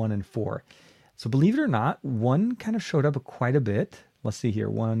in with 1 and 4. So believe it or not, 1 kind of showed up quite a bit. Let's see here.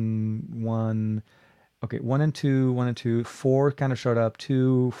 1. Okay, 1 and 2, 1 and 2. 4 kind of showed up.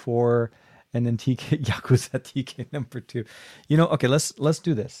 2, 4, and then TK Yakuza TK number 2. You know, okay, let's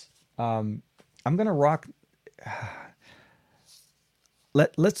do this. I'm gonna rock.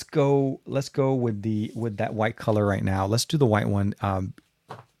 Let's go with that white color right now. Let's do the white one.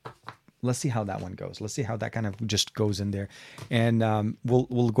 Let's see how that one goes. Let's see how that kind of just goes in there. And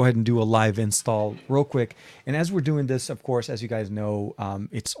we'll go ahead and do a live install real quick. And as we're doing this, of course, as you guys know,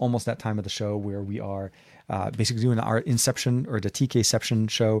 it's almost that time of the show where we are basically doing our Inception or the TKception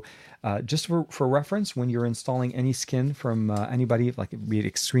show. Just for reference, when you're installing any skin from anybody, like be it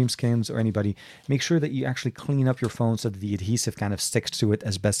Extreme Skins or anybody, make sure that you actually clean up your phone so that the adhesive kind of sticks to it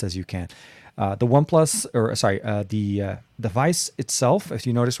as best as you can. The OnePlus, or sorry, the device itself, if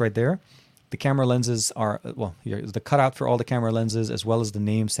you notice right there, the camera lenses are, well, here's the cutout for all the camera lenses, as well as the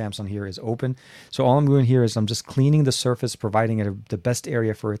name Samsung here is open. So all I'm doing here is I'm just cleaning the surface, providing it the best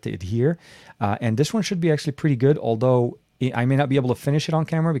area for it to adhere. And this one should be actually pretty good, although I may not be able to finish it on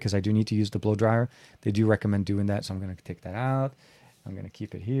camera because I do need to use the blow dryer. They do recommend doing that, so I'm going to take that out. I'm going to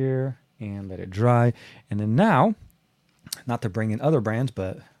keep it here and let it dry. And then now, not to bring in other brands,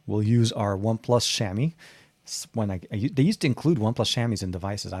 but we'll use our OnePlus chamois. They used to include OnePlus chamois in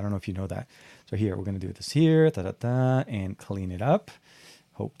devices. I don't know if you know that. So here, we're going to do this here, and clean it up.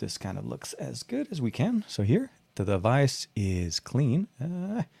 Hope this kind of looks as good as we can. So here, the device is clean.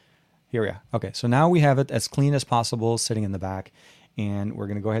 Here we are. Okay, so now we have it as clean as possible sitting in the back. And we're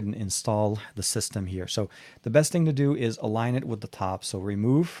going to go ahead and install the system here. So the best thing to do is align it with the top. So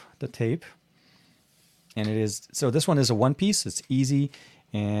remove the tape. And it is, so this one is a one piece. It's easy.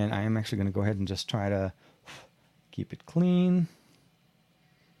 And I am actually going to go ahead and just try to keep it clean.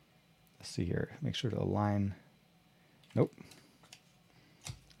 Let's see here. Make sure to align. Nope.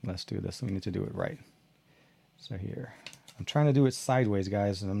 Let's do this. We need to do it right. So here, I'm trying to do it sideways,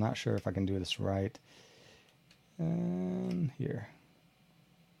 guys, and I'm not sure if I can do this right. And here.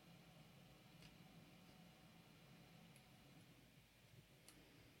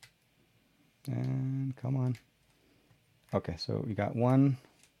 And come on. Okay, so we got one.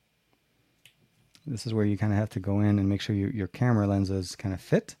 This is where you kind of have to go in and make sure your camera lenses kind of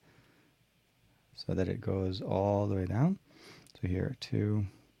fit so that it goes all the way down. So here, two.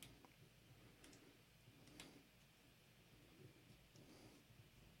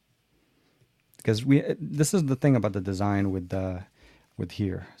 Because this is the thing about the design with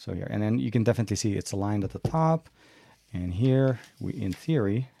here. So here, and then you can definitely see it's aligned at the top, and here in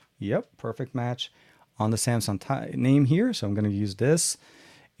theory, yep, perfect match on the Samsung name here. So I'm going to use this,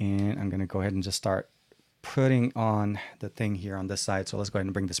 and I'm going to go ahead and just start putting on the thing here on this side. So let's go ahead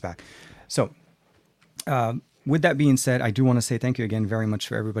and bring this back. So with that being said, I do want to say thank you again very much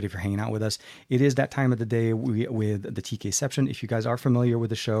for everybody for hanging out with us. It is that time of the day with the TKception. If you guys are familiar with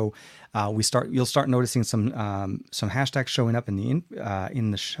the show, you'll start noticing some hashtags showing up in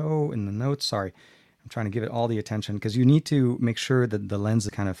the notes. Sorry, I'm trying to give it all the attention because you need to make sure that the lens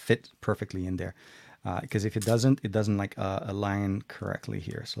kind of fit perfectly in there. Because if it doesn't like align correctly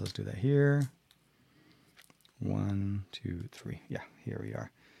here. So let's do that here. 1, 2, 3. Yeah, here we are.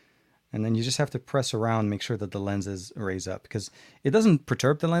 And then you just have to press around, make sure that the lenses raise up because it doesn't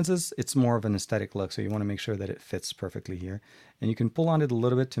perturb the lenses. It's more of an aesthetic look. So you want to make sure that it fits perfectly here. And you can pull on it a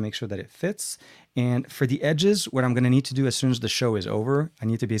little bit to make sure that it fits. And for the edges, what I'm going to need to do as soon as the show is over, I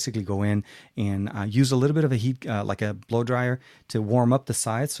need to basically go in and use a little bit of a heat, like a blow dryer, to warm up the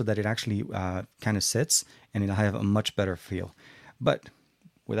sides so that it actually kind of sits and it'll have a much better feel. But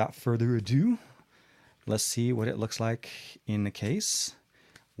without further ado, let's see what it looks like in the case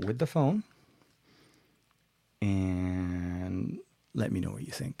with the phone, and let me know what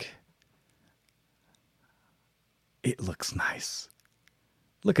you think. It looks nice.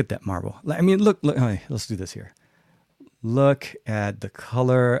 Look at that marble. I mean, look. Okay, let's do this here. Look at the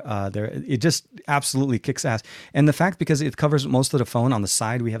color there. It just absolutely kicks ass. And the fact, because it covers most of the phone on the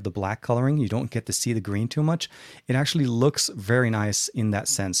side, we have the black coloring. You don't get to see the green too much. It actually looks very nice in that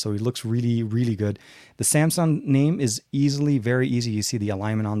sense. So it looks really, really good. The Samsung name is very easy. You see the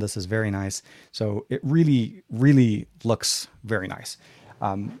alignment on this is very nice. So it really, really looks very nice.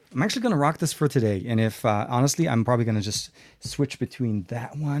 I'm actually going to rock this for today. And if, honestly, I'm probably going to just switch between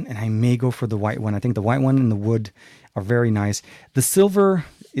that one and I may go for the white one. I think the white one and the wood are very nice. The silver,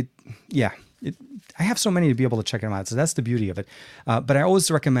 I have so many to be able to check them out. So that's the beauty of it. But I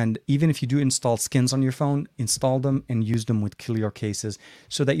always recommend, even if you do install skins on your phone, install them and use them with clear cases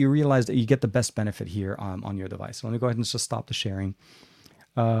so that you realize that you get the best benefit here on your device. So let me go ahead and just stop the sharing.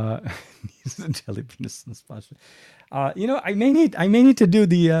 Jelly penis and splash. I may need to do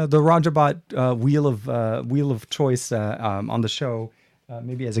the Rogerbot wheel of choice on the show,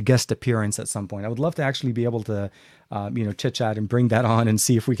 maybe as a guest appearance at some point. I would love to actually be able to chit chat and bring that on and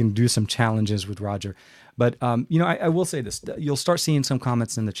see if we can do some challenges with Roger. But I will say this: you'll start seeing some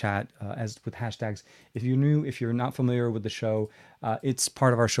comments in the chat as with hashtags. If you're not familiar with the show, it's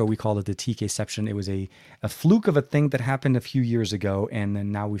part of our show. We call it the TKception. It was a fluke of a thing that happened a few years ago, and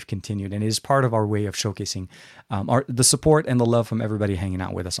then now we've continued, and it is part of our way of showcasing the support and the love from everybody hanging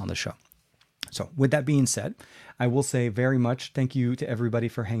out with us on the show. So with that being said, I will say very much thank you to everybody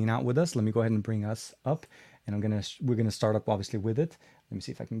for hanging out with us. Let me go ahead and bring us up, and we're gonna start up obviously with it. Let me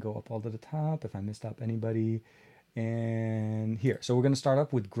see if I can go up all to the top, if I missed up anybody. And here, so we're gonna start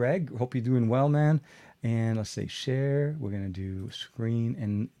up with Greg. Hope you're doing well, man. And let's say share. We're gonna do screen,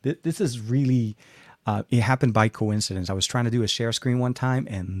 and this is really. It happened by coincidence. I was trying to do a share screen one time,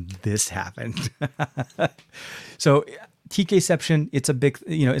 and this happened. So. TKception, it's a big,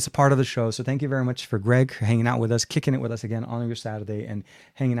 it's a part of the show. So thank you very much for Greg hanging out with us, kicking it with us again on your Saturday, and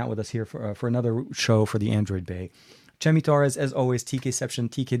hanging out with us here for another show for the Android Bay. Chemi Torres, as always, TKception,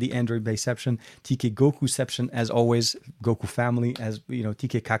 TK the Android Bayception, TK Gokuception, as always, Goku family, as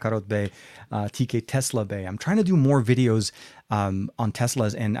TK Kakarot Bay, TK Tesla Bay. I'm trying to do more videos on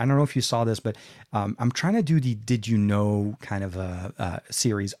Teslas, and I don't know if you saw this, but I'm trying to do the Did You Know kind of a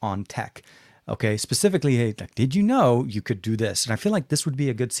series on tech. Okay, specifically, hey, did you know you could do this? And I feel like this would be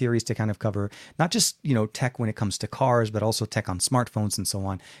a good series to kind of cover not just, tech when it comes to cars, but also tech on smartphones and so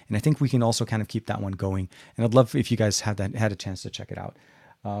on. And I think we can also kind of keep that one going. And I'd love if you guys had a chance to check it out.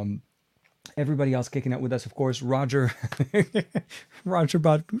 Everybody else kicking out with us, of course. Roger, Roger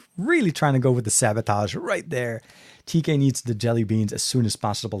Bot really trying to go with the sabotage right there. TK needs the jelly beans as soon as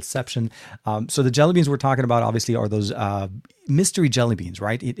possible. So the jelly beans we're talking about, obviously, are those mystery jelly beans,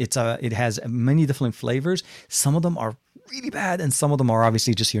 right? It has many different flavors. Some of them are really bad, and some of them are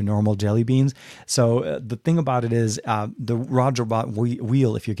obviously just your normal jelly beans. So the thing about it is, the Roger Bot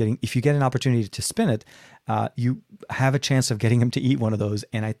wheel. If you get an opportunity to spin it, you have a chance of getting him to eat one of those.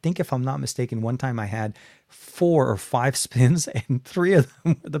 And I think, if I'm not mistaken, one time I had 4 or 5 spins and 3 of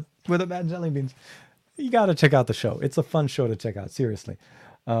them with the bad jelly beans. You got to check out the show. It's a fun show to check out, seriously.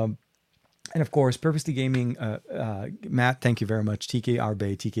 And of course, Purposely Gaming, Matt, thank you very much.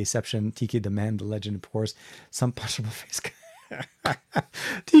 TKBAY, TKception, TK the Man, the Legend, of course. Some punchable face.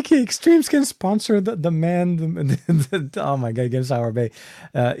 TK Extreme Skin sponsor the man. Oh my God, get us our bay.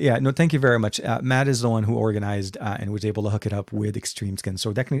 Yeah, no, thank you very much. Matt is the one who organized and was able to hook it up with Extreme Skin.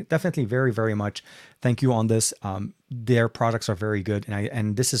 So definitely very, very much thank you on this. Their products are very good,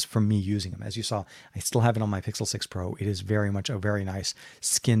 and this is from me using them. As you saw, I still have it on my Pixel 6 Pro. It is very much a very nice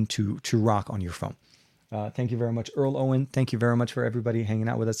skin to rock on your phone. Thank you very much, Earl Owen. Thank you very much for everybody hanging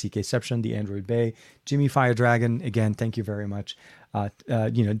out with us. TKception, the Android Bay, Jimmy Fire Dragon. Again, thank you very much.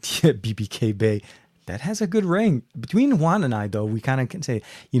 BBK Bay. That has a good ring. Between Juan and I, though, we kind of can say,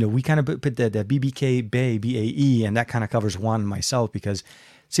 we kind of put the BBK Bay, BAE, and that kind of covers Juan and myself, because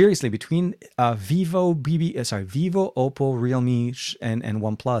seriously, between Vivo, Oppo, Realme, and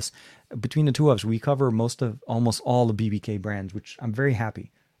OnePlus, between the two of us, we cover almost all the BBK brands, which I'm very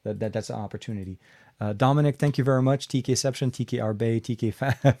happy that's an opportunity. Dominic, thank you very much. TKception, TKR Bay, TK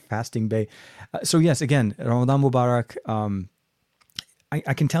Fasting Bay. So yes, again, Ramadan Mubarak.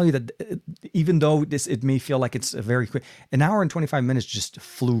 I can tell you that even though it may feel like it's a very quick, an hour and 25 minutes just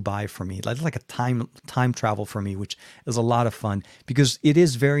flew by for me. It's like a time travel for me, which is a lot of fun, because it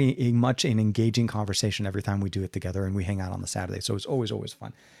is very much an engaging conversation every time we do it together and we hang out on the Saturday. So it's always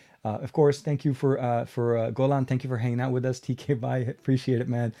fun. Of course, thank you for Golan. Thank you for hanging out with us. TKBAY, appreciate it,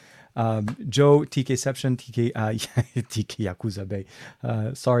 man. Joe, TKception, TK Yakuza Bay.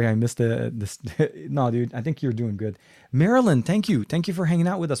 Sorry, I missed this. No, dude, I think you're doing good. Marilyn, thank you. Thank you for hanging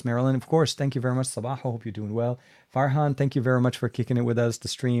out with us, Marilyn. Of course, thank you very much. Sabah, hope you're doing well. Farhan, thank you very much for kicking it with us. The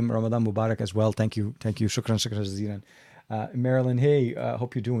stream, Ramadan Mubarak as well. Thank you. Shukran jazilan. Marilyn, hey,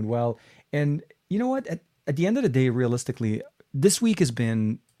 hope you're doing well. And you know what? At the end of the day, realistically, this week has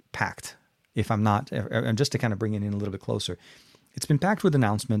been packed. If I'm not, just to kind of bring it in a little bit closer, it's been packed with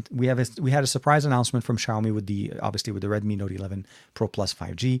announcement. We had a surprise announcement from Xiaomi with the Redmi Note 11 Pro Plus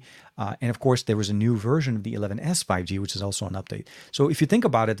 5G, and of course there was a new version of the 11S 5G, which is also an update. So if you think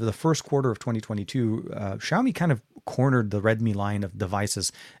about it, the first quarter of 2022, Xiaomi kind of cornered the Redmi line of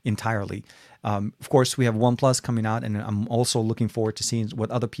devices entirely. Of course, we have OnePlus coming out, and I'm also looking forward to seeing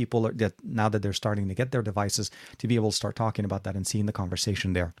what other people are, that now that they're starting to get their devices, to be able to start talking about that and seeing the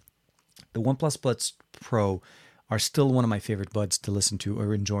conversation there. The OnePlus Buds Pro are still one of my favorite buds to listen to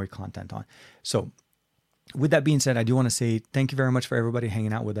or enjoy content on. So with that being said, I do want to say thank you very much for everybody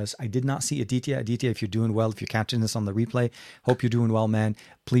hanging out with us. I did not see Aditya. Aditya, if you're doing well, if you're catching this on the replay, hope you're doing well, man.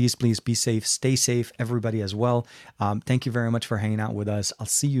 Please be safe. Stay safe, everybody as well. Thank you very much for hanging out with us. I'll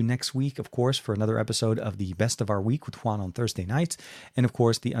see you next week, of course, for another episode of the Best of Our Week with Juan on Thursday nights. And of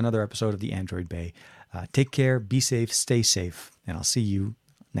course, another episode of the Android Bay. Take care, be safe, stay safe, and I'll see you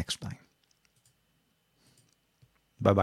next time.